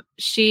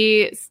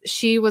 She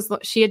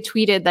had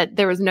tweeted that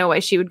there was no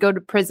way she would go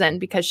to prison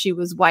because she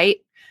was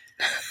white.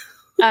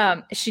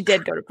 She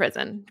did go to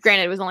prison.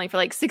 Granted, it was only for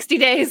like 60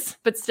 days,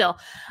 but still.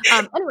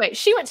 Anyway,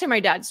 she went to my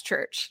dad's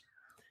church.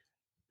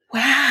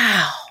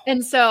 Wow.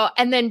 And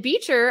then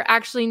Beecher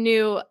actually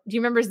knew, do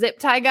you remember Zip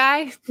Tie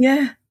Guy?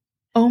 Yeah.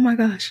 Oh my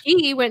gosh.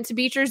 He went to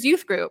Beecher's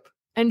youth group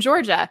in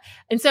Georgia.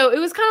 And so it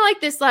was kind of like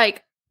this,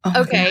 like,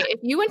 okay, if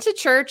you went to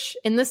church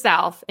in the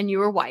South and you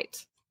were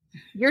white,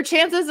 your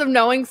chances of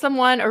knowing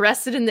someone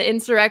arrested in the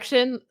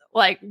insurrection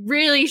like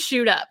really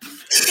shoot up.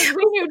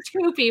 We knew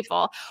two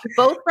people,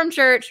 both from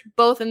church,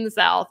 both in the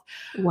South.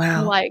 Wow.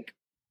 I'm like,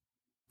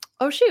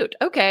 oh shoot.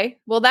 Okay.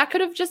 Well, that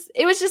could have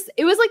it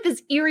was like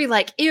this eerie,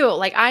 like, ew,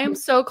 like I am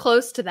so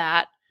close to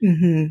that.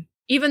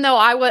 Even though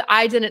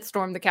I didn't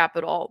storm the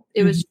Capitol,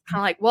 it was kind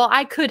of like, well,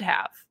 I could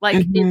have,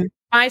 like, if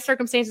my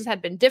circumstances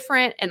had been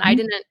different and I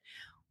didn't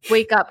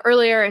wake up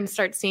earlier and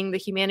start seeing the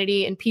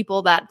humanity in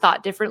people that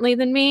thought differently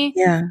than me,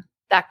 Yeah.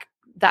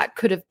 that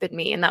could have been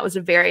me. And that was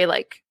a very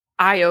like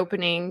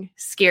eye-opening,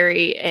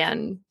 scary,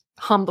 and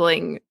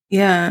humbling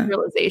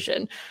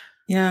realization.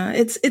 Yeah,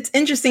 it's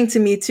interesting to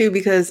me too,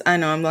 because I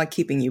know I'm like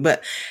keeping you,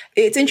 but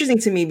it's interesting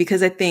to me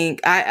because I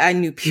think I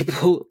knew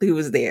people who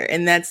was there,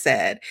 and that's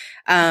sad.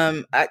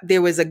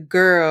 There was a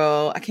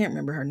girl, I can't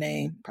remember her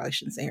name, probably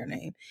shouldn't say her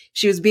name.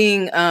 She was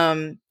being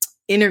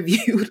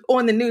interviewed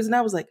on the news, and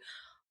I was like,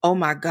 oh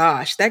my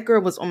gosh, that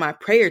girl was on my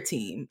prayer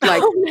team.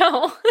 Like, Oh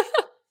no.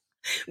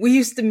 we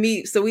used to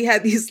meet, so we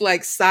had these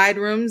like side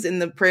rooms in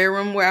the prayer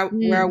room where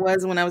I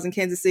was when I was in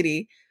Kansas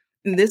City.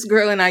 And this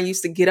girl and I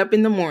used to get up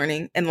in the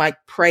morning and like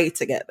pray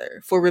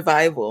together for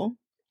revival.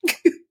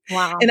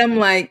 Wow. And I'm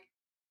like,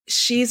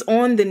 she's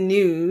on the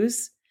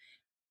news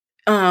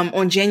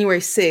on January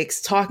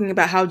 6th talking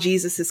about how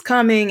Jesus is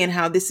coming and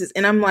how this is,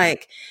 and I'm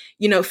like,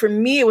 for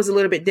me it was a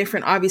little bit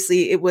different.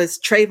 Obviously it was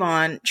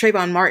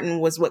Trayvon Martin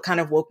was what kind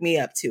of woke me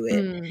up to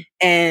it.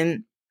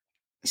 And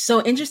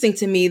so interesting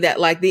to me that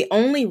like the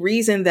only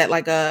reason that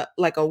like a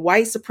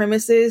white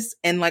supremacist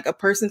and like a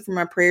person from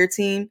my prayer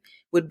team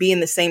would be in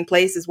the same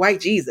place is white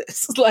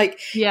Jesus. Like,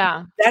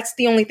 yeah, that's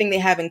the only thing they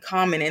have in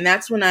common. And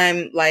that's what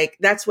I'm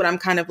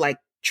kind of like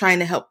trying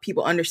to help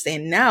people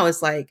understand now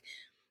is like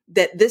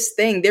that this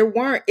thing,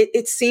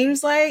 it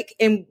seems like,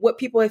 and what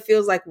people it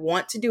feels like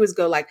want to do is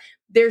go like,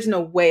 there's no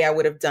way I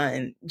would have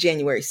done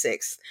January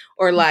 6th,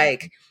 or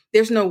like,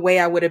 there's no way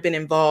I would have been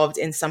involved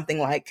in something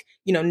like,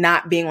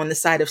 not being on the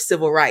side of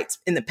civil rights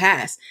in the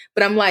past.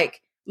 But I'm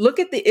like, look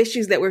at the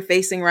issues that we're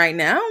facing right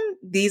now.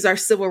 These are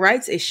civil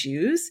rights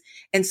issues.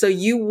 And so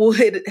you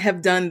would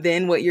have done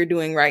then what you're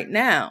doing right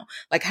now.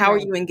 Like, how are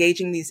you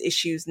engaging these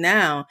issues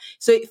now?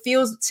 So it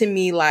feels to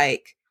me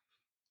like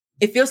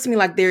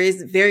there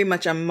is very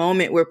much a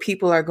moment where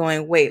people are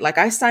going, wait, like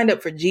I signed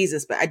up for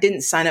Jesus, but I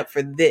didn't sign up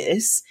for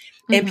this.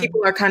 And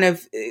people are kind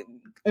of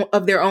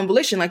their own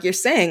volition, like you're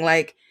saying,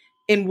 like,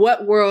 in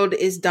what world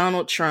is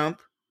Donald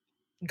Trump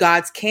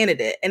God's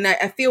candidate? And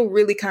I feel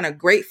really kind of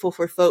grateful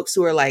for folks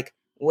who are like,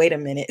 wait a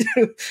minute,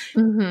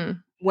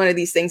 one of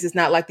these things is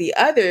not like the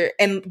other,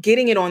 and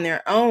getting it on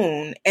their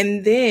own,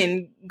 and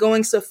then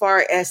going so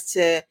far as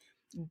to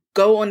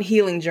go on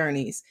healing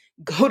journeys,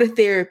 go to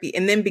therapy,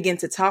 and then begin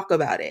to talk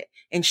about it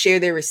and share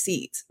their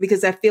receipts.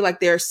 Because I feel like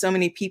there are so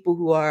many people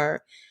who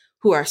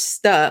are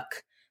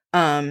stuck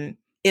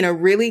in a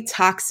really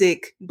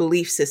toxic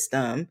belief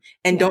system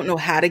and don't know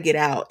how to get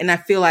out. And I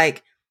feel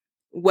like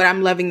what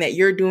I'm loving that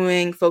you're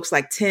doing, folks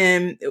like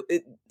Tim,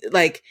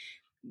 like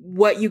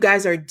what you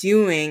guys are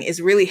doing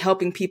is really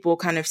helping people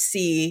kind of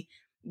see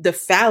the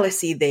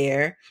fallacy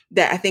there,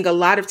 that I think a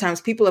lot of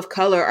times people of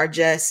color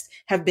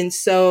have been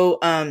so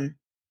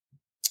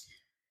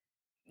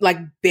like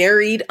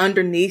buried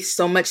underneath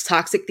so much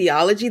toxic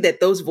theology that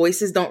those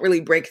voices don't really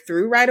break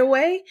through right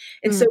away.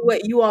 And so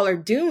what you all are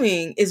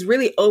doing is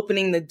really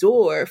opening the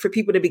door for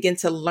people to begin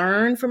to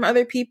learn from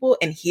other people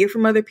and hear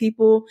from other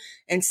people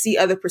and see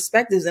other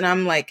perspectives. And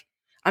I'm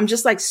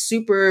just like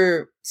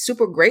super,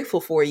 super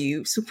grateful for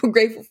you, super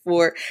grateful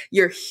for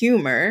your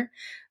humor.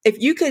 If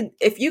you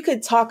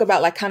could talk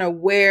about like kind of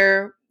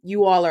where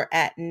you all are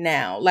at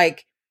now,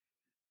 like,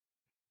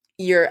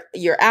 you're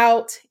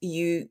out,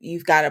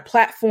 you've got a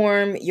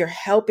platform, you're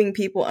helping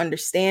people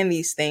understand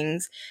these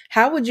things.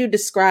 How would you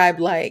describe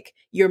like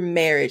your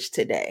marriage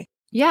today?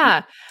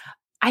 Yeah.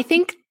 I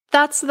think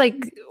that's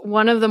like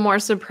one of the more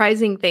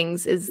surprising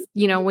things is,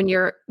 when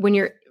you're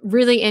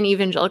really in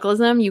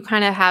evangelicalism, you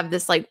kind of have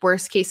this like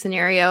worst case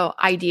scenario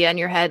idea in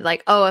your head,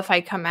 like, oh, if I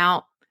come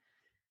out,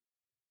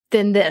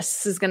 then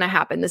this is going to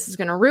happen. This is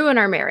going to ruin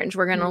our marriage.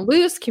 We're going to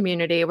lose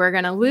community. We're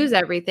going to lose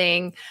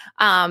everything.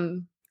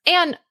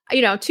 And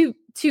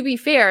to be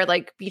fair,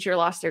 like Beecher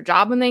lost their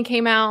job when they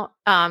came out.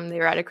 They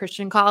were at a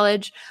Christian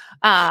college.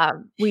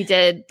 We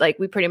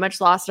pretty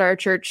much lost our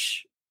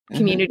church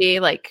community.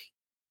 Like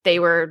they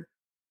would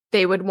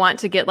want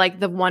to get like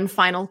the one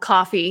final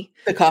coffee.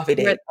 The coffee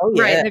date.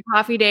 Right. The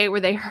coffee date where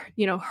they,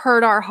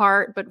 hurt our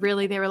heart, but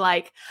really they were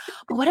like,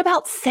 but what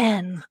about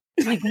sin?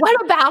 Like,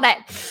 what about it?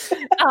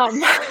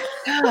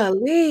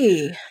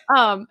 Golly.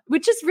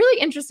 Which is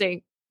really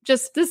interesting.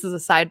 Just, this is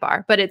a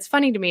sidebar, but it's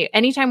funny to me.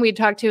 Anytime we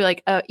talk to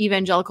like a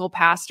evangelical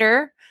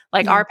pastor,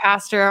 like our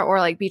pastor or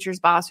like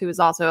Beecher's boss, who was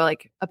also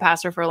like a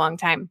pastor for a long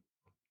time,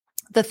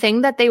 the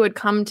thing that they would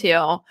come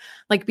to,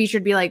 like Beecher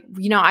would be like,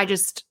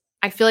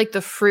 I feel like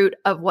the fruit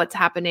of what's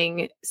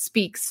happening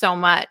speaks so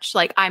much.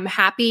 Like, I'm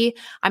happy.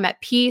 I'm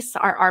at peace.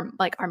 Our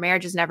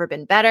marriage has never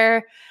been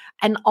better.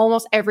 And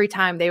almost every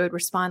time they would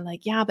respond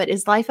like, yeah, but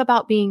is life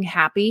about being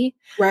happy?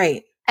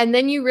 Right. And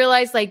then you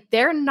realize like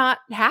they're not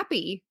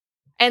happy.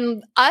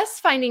 And us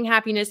finding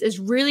happiness is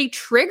really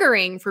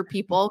triggering for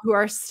people who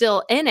are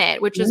still in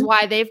it, which is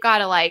why they've got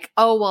to like,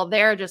 oh, well,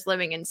 they're just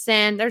living in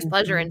sin. There's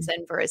pleasure in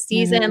sin for a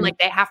season. Like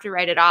they have to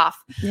write it off.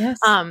 Yes.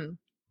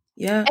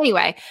 Yeah.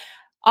 Anyway,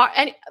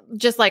 and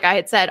just like I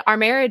had said, our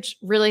marriage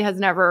really has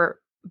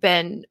never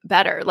been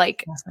better.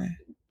 Like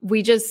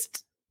we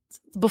just,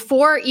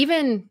 before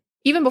even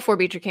even before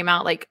Beecher came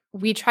out, like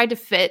we tried to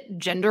fit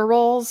gender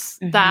roles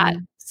that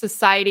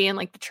society and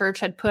like the church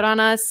had put on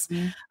us.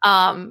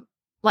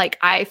 Like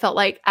I felt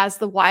like as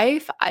the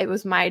wife, it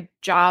was my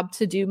job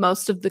to do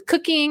most of the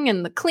cooking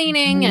and the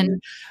cleaning. And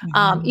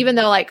even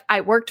though like I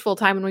worked full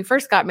time when we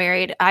first got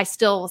married, I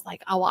still was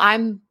like, oh,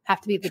 well,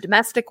 have to be the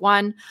domestic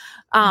one.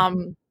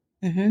 And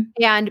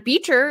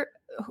Beecher,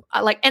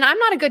 like, and I'm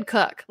not a good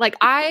cook. Like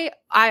I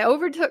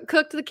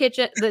cooked the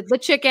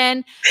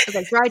chicken, it was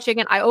like dried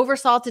chicken. I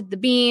oversalted the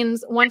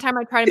beans. One time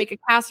I tried to make a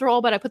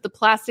casserole, but I put the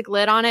plastic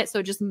lid on it. So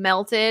it just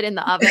melted in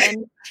the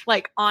oven,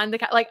 like on the,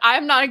 like,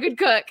 I'm not a good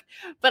cook,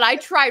 but I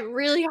tried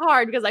really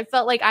hard because I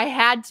felt like I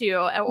had to,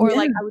 or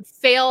like I would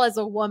fail as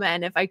a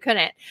woman if I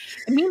couldn't.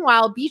 And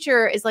meanwhile,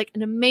 Beecher is like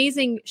an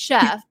amazing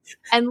chef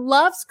and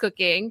loves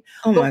cooking.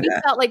 But we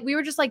felt like we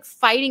were just like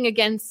fighting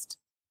against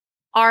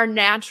our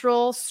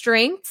natural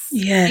strengths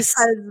because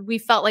we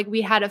felt like we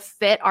had to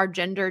fit our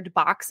gendered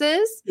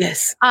boxes.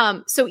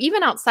 So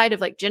even outside of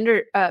like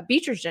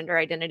Beecher's gender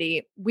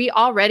identity, we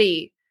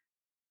already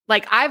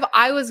like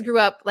grew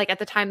up like at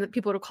the time that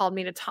people would have called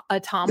me a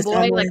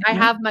tomboy. Like I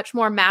have much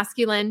more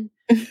masculine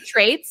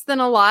traits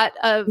than a lot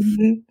of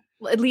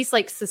at least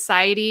like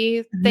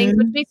society things,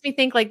 which makes me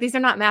think like these are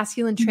not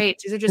masculine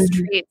traits. These are just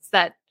traits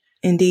that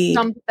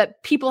some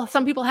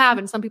people have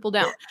and some people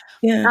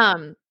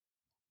don't.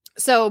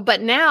 So,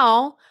 but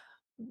now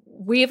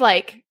we've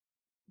like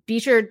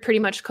Beecher pretty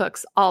much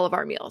cooks all of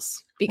our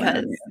meals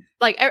because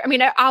like, I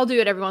mean, I'll do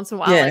it every once in a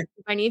while like,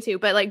 if I need to,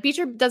 but like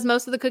Beecher does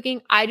most of the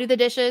cooking. I do the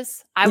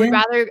dishes. I would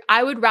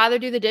rather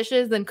do the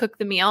dishes than cook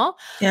the meal.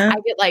 I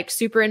get like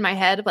super in my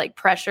head of like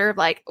pressure of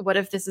like, what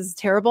if this is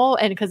terrible?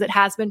 And because it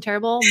has been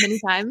terrible many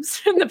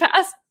times in the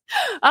past.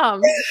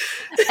 And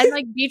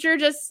like Beecher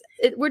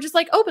we're just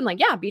like open,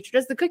 like, Beecher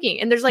does the cooking.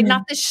 And there's like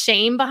not this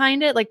shame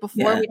behind it. Like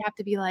before we'd have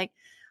to be like,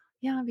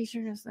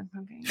 Beecher does the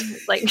cooking.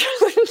 Like,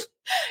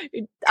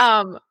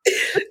 to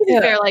be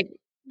fair, like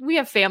we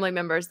have family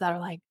members that are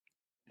like,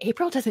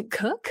 April doesn't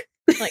cook.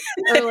 Like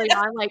early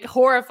on, like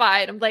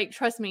horrified. I'm like,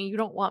 trust me, you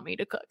don't want me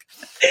to cook.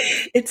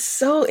 It's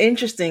so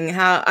interesting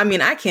how, I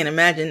mean, I can't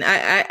imagine.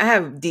 I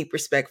have deep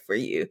respect for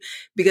you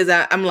because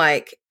I'm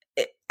like,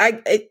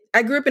 I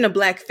grew up in a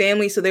Black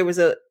family, so there was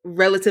a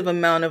relative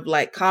amount of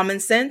like common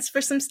sense for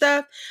some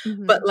stuff,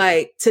 but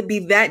like to be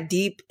that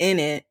deep in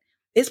it,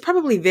 it's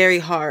probably very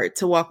hard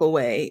to walk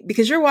away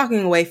because you're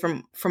walking away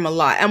from a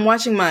lot. I'm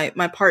watching my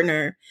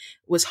partner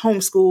was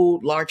homeschooled,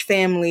 large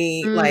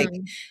family, like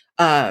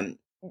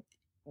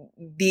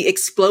the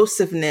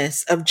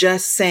explosiveness of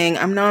just saying,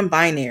 I'm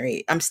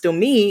non-binary. I'm still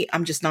me.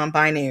 I'm just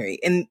non-binary.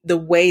 And the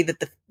way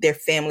that their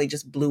family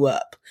just blew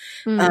up.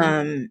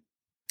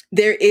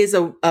 There is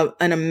an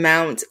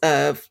amount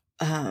of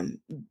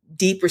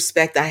deep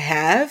respect I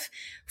have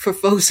for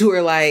folks who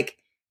are like,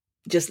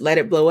 just let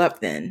it blow up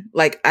then.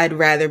 Like, I'd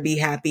rather be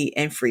happy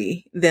and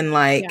free than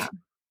like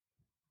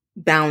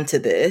bound to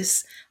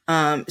this.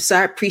 So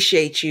I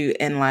appreciate you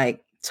and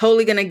like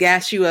totally gonna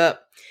gas you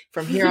up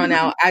from here on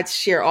out. I'd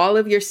share all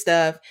of your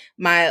stuff.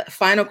 My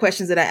final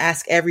questions that I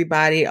ask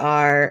everybody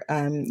are,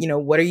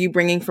 what are you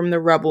bringing from the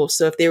rubble?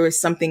 So if there was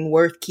something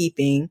worth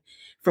keeping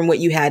from what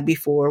you had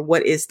before,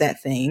 what is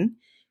that thing?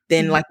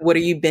 Then like, what are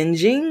you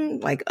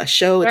binging? Like a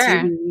show, a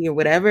TV or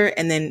whatever.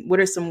 And then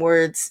what are some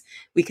words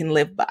we can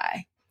live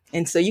by?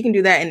 And so you can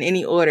do that in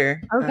any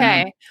order.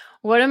 Okay.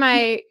 What am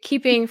I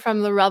keeping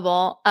from the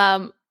rubble?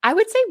 I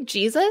would say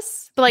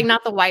Jesus, but like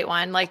not the white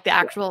one, like the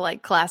actual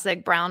like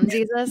classic brown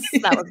Jesus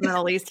that was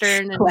Middle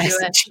Eastern and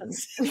Jewish.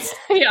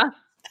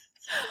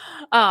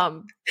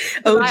 OG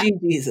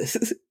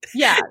Jesus.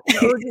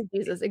 OG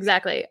Jesus,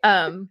 exactly.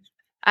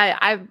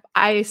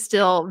 I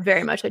still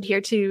very much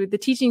adhere to the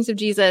teachings of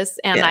Jesus,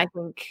 and I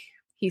think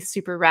he's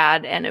super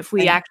rad. And if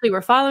we actually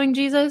were following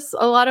Jesus,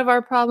 a lot of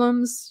our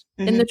problems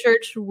in the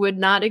church would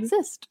not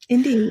exist.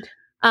 Indeed.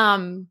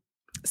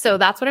 So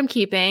that's what I'm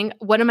keeping.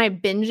 What am I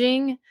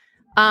binging?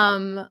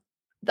 I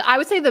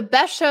would say the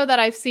best show that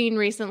I've seen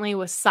recently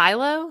was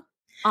Silo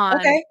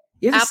on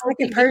You're the Apple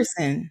second TV.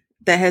 person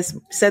that has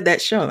said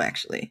that show,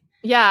 actually.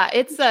 Yeah,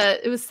 it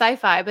was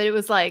sci-fi, but it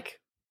was like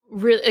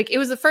really, like, it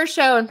was the first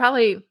show in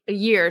probably a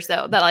year or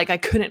so that like I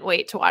couldn't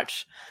wait to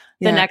watch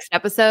the next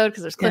episode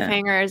because there's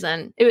cliffhangers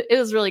and it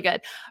was really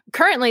good.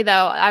 Currently,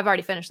 though, I've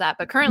already finished that,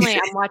 but currently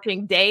I'm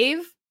watching Dave.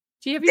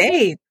 Do you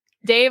have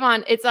Dave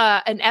on? It's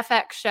an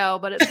FX show,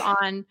 but it's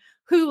on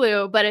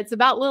Hulu. But it's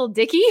about Lil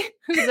Dicky,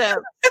 who's a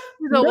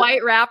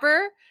white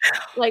rapper.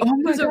 Like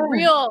he's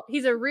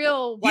a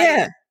real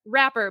white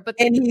rapper, but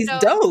he's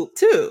dope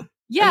too.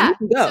 Yeah.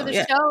 So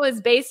the show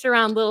is based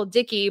around Lil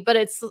Dicky, but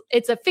it's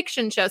a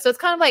fiction show. So it's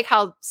kind of like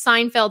how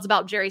Seinfeld's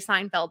about Jerry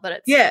Seinfeld, but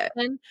it's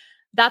fiction.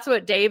 That's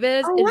what Dave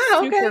is. It's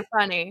super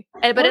funny.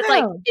 But it's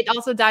like, it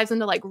also dives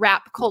into like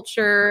rap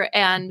culture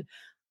and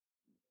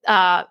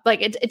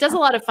like it does a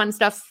lot of fun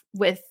stuff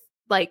with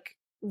like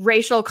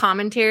racial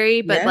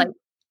commentary, but like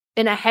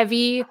in a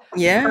heavy,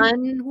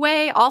 fun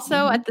way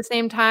also at the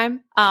same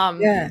time.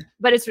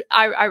 But it's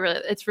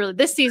really,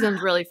 this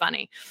season's really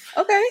funny.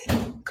 Okay,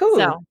 cool.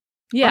 So,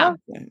 yeah.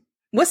 Awesome.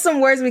 What's some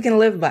words we can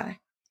live by?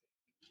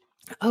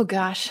 Oh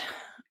gosh.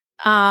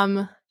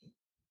 God,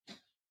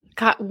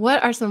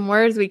 what are some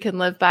words we could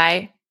live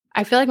by?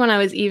 I feel like when I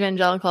was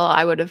evangelical,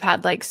 I would have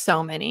had like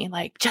so many,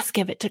 like just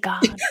give it to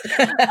God.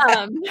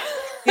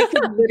 It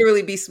could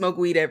literally be smoke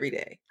weed every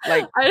day.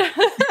 Like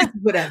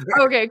whatever.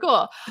 Okay,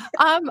 cool.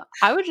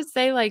 I would just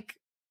say like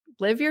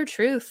live your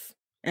truth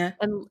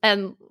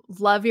and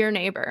love your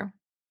neighbor.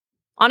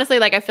 Honestly,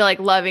 like I feel like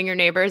loving your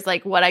neighbor is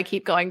like what I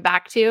keep going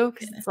back to,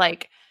 because it's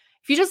like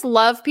if you just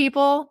love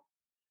people,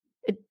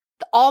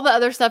 all the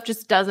other stuff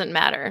just doesn't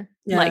matter.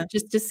 Like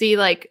just to see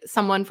like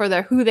someone for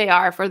their who they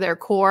are, for their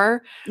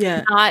core,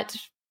 not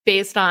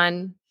based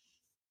on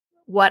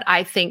what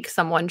I think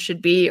someone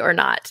should be or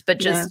not, but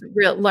just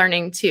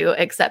learning to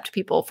accept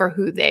people for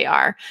who they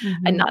are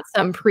and not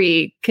some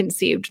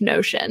preconceived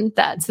notion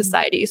that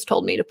society's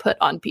told me to put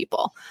on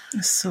people.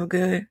 That's so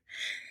good.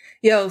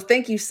 Yo,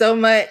 thank you so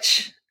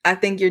much. I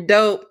think you're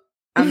dope.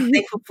 I'm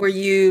thankful for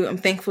you. I'm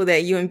thankful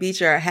that you and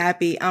Beecher are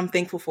happy. I'm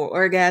thankful for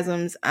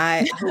Orgasms.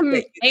 I hope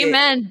that you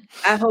Amen.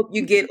 I hope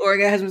you get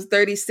Orgasms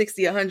 30,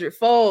 60, 100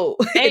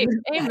 fold. Hey,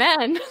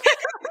 amen.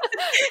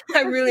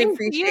 I really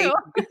appreciate you.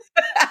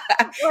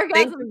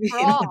 Orgasms for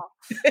all.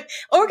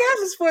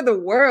 Orgasms for the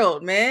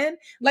world, man.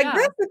 Like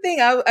that's the thing.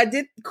 I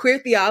did queer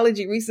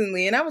theology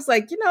recently, and I was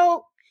like,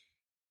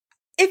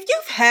 if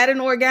you've had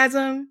an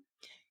orgasm,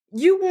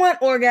 you want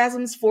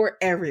orgasms for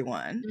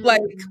everyone,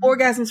 like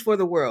orgasms for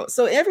the world.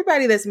 So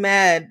everybody that's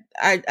mad,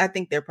 I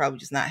think they're probably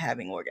just not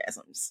having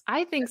orgasms.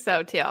 I think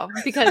so too,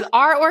 because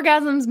our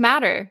orgasms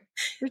matter.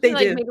 We should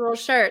like make little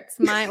shirts.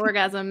 My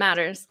orgasm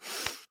matters.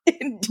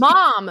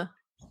 Mom.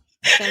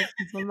 Thank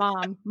you for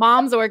mom.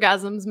 Mom's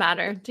orgasms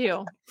matter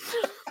too.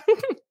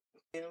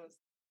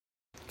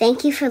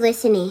 Thank you for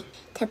listening.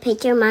 To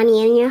put your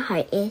money in your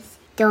heart is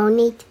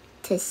donate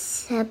to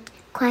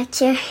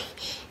Subculture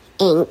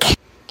Inc.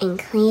 and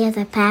clear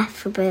the path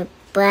for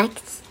Black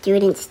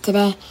students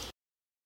today.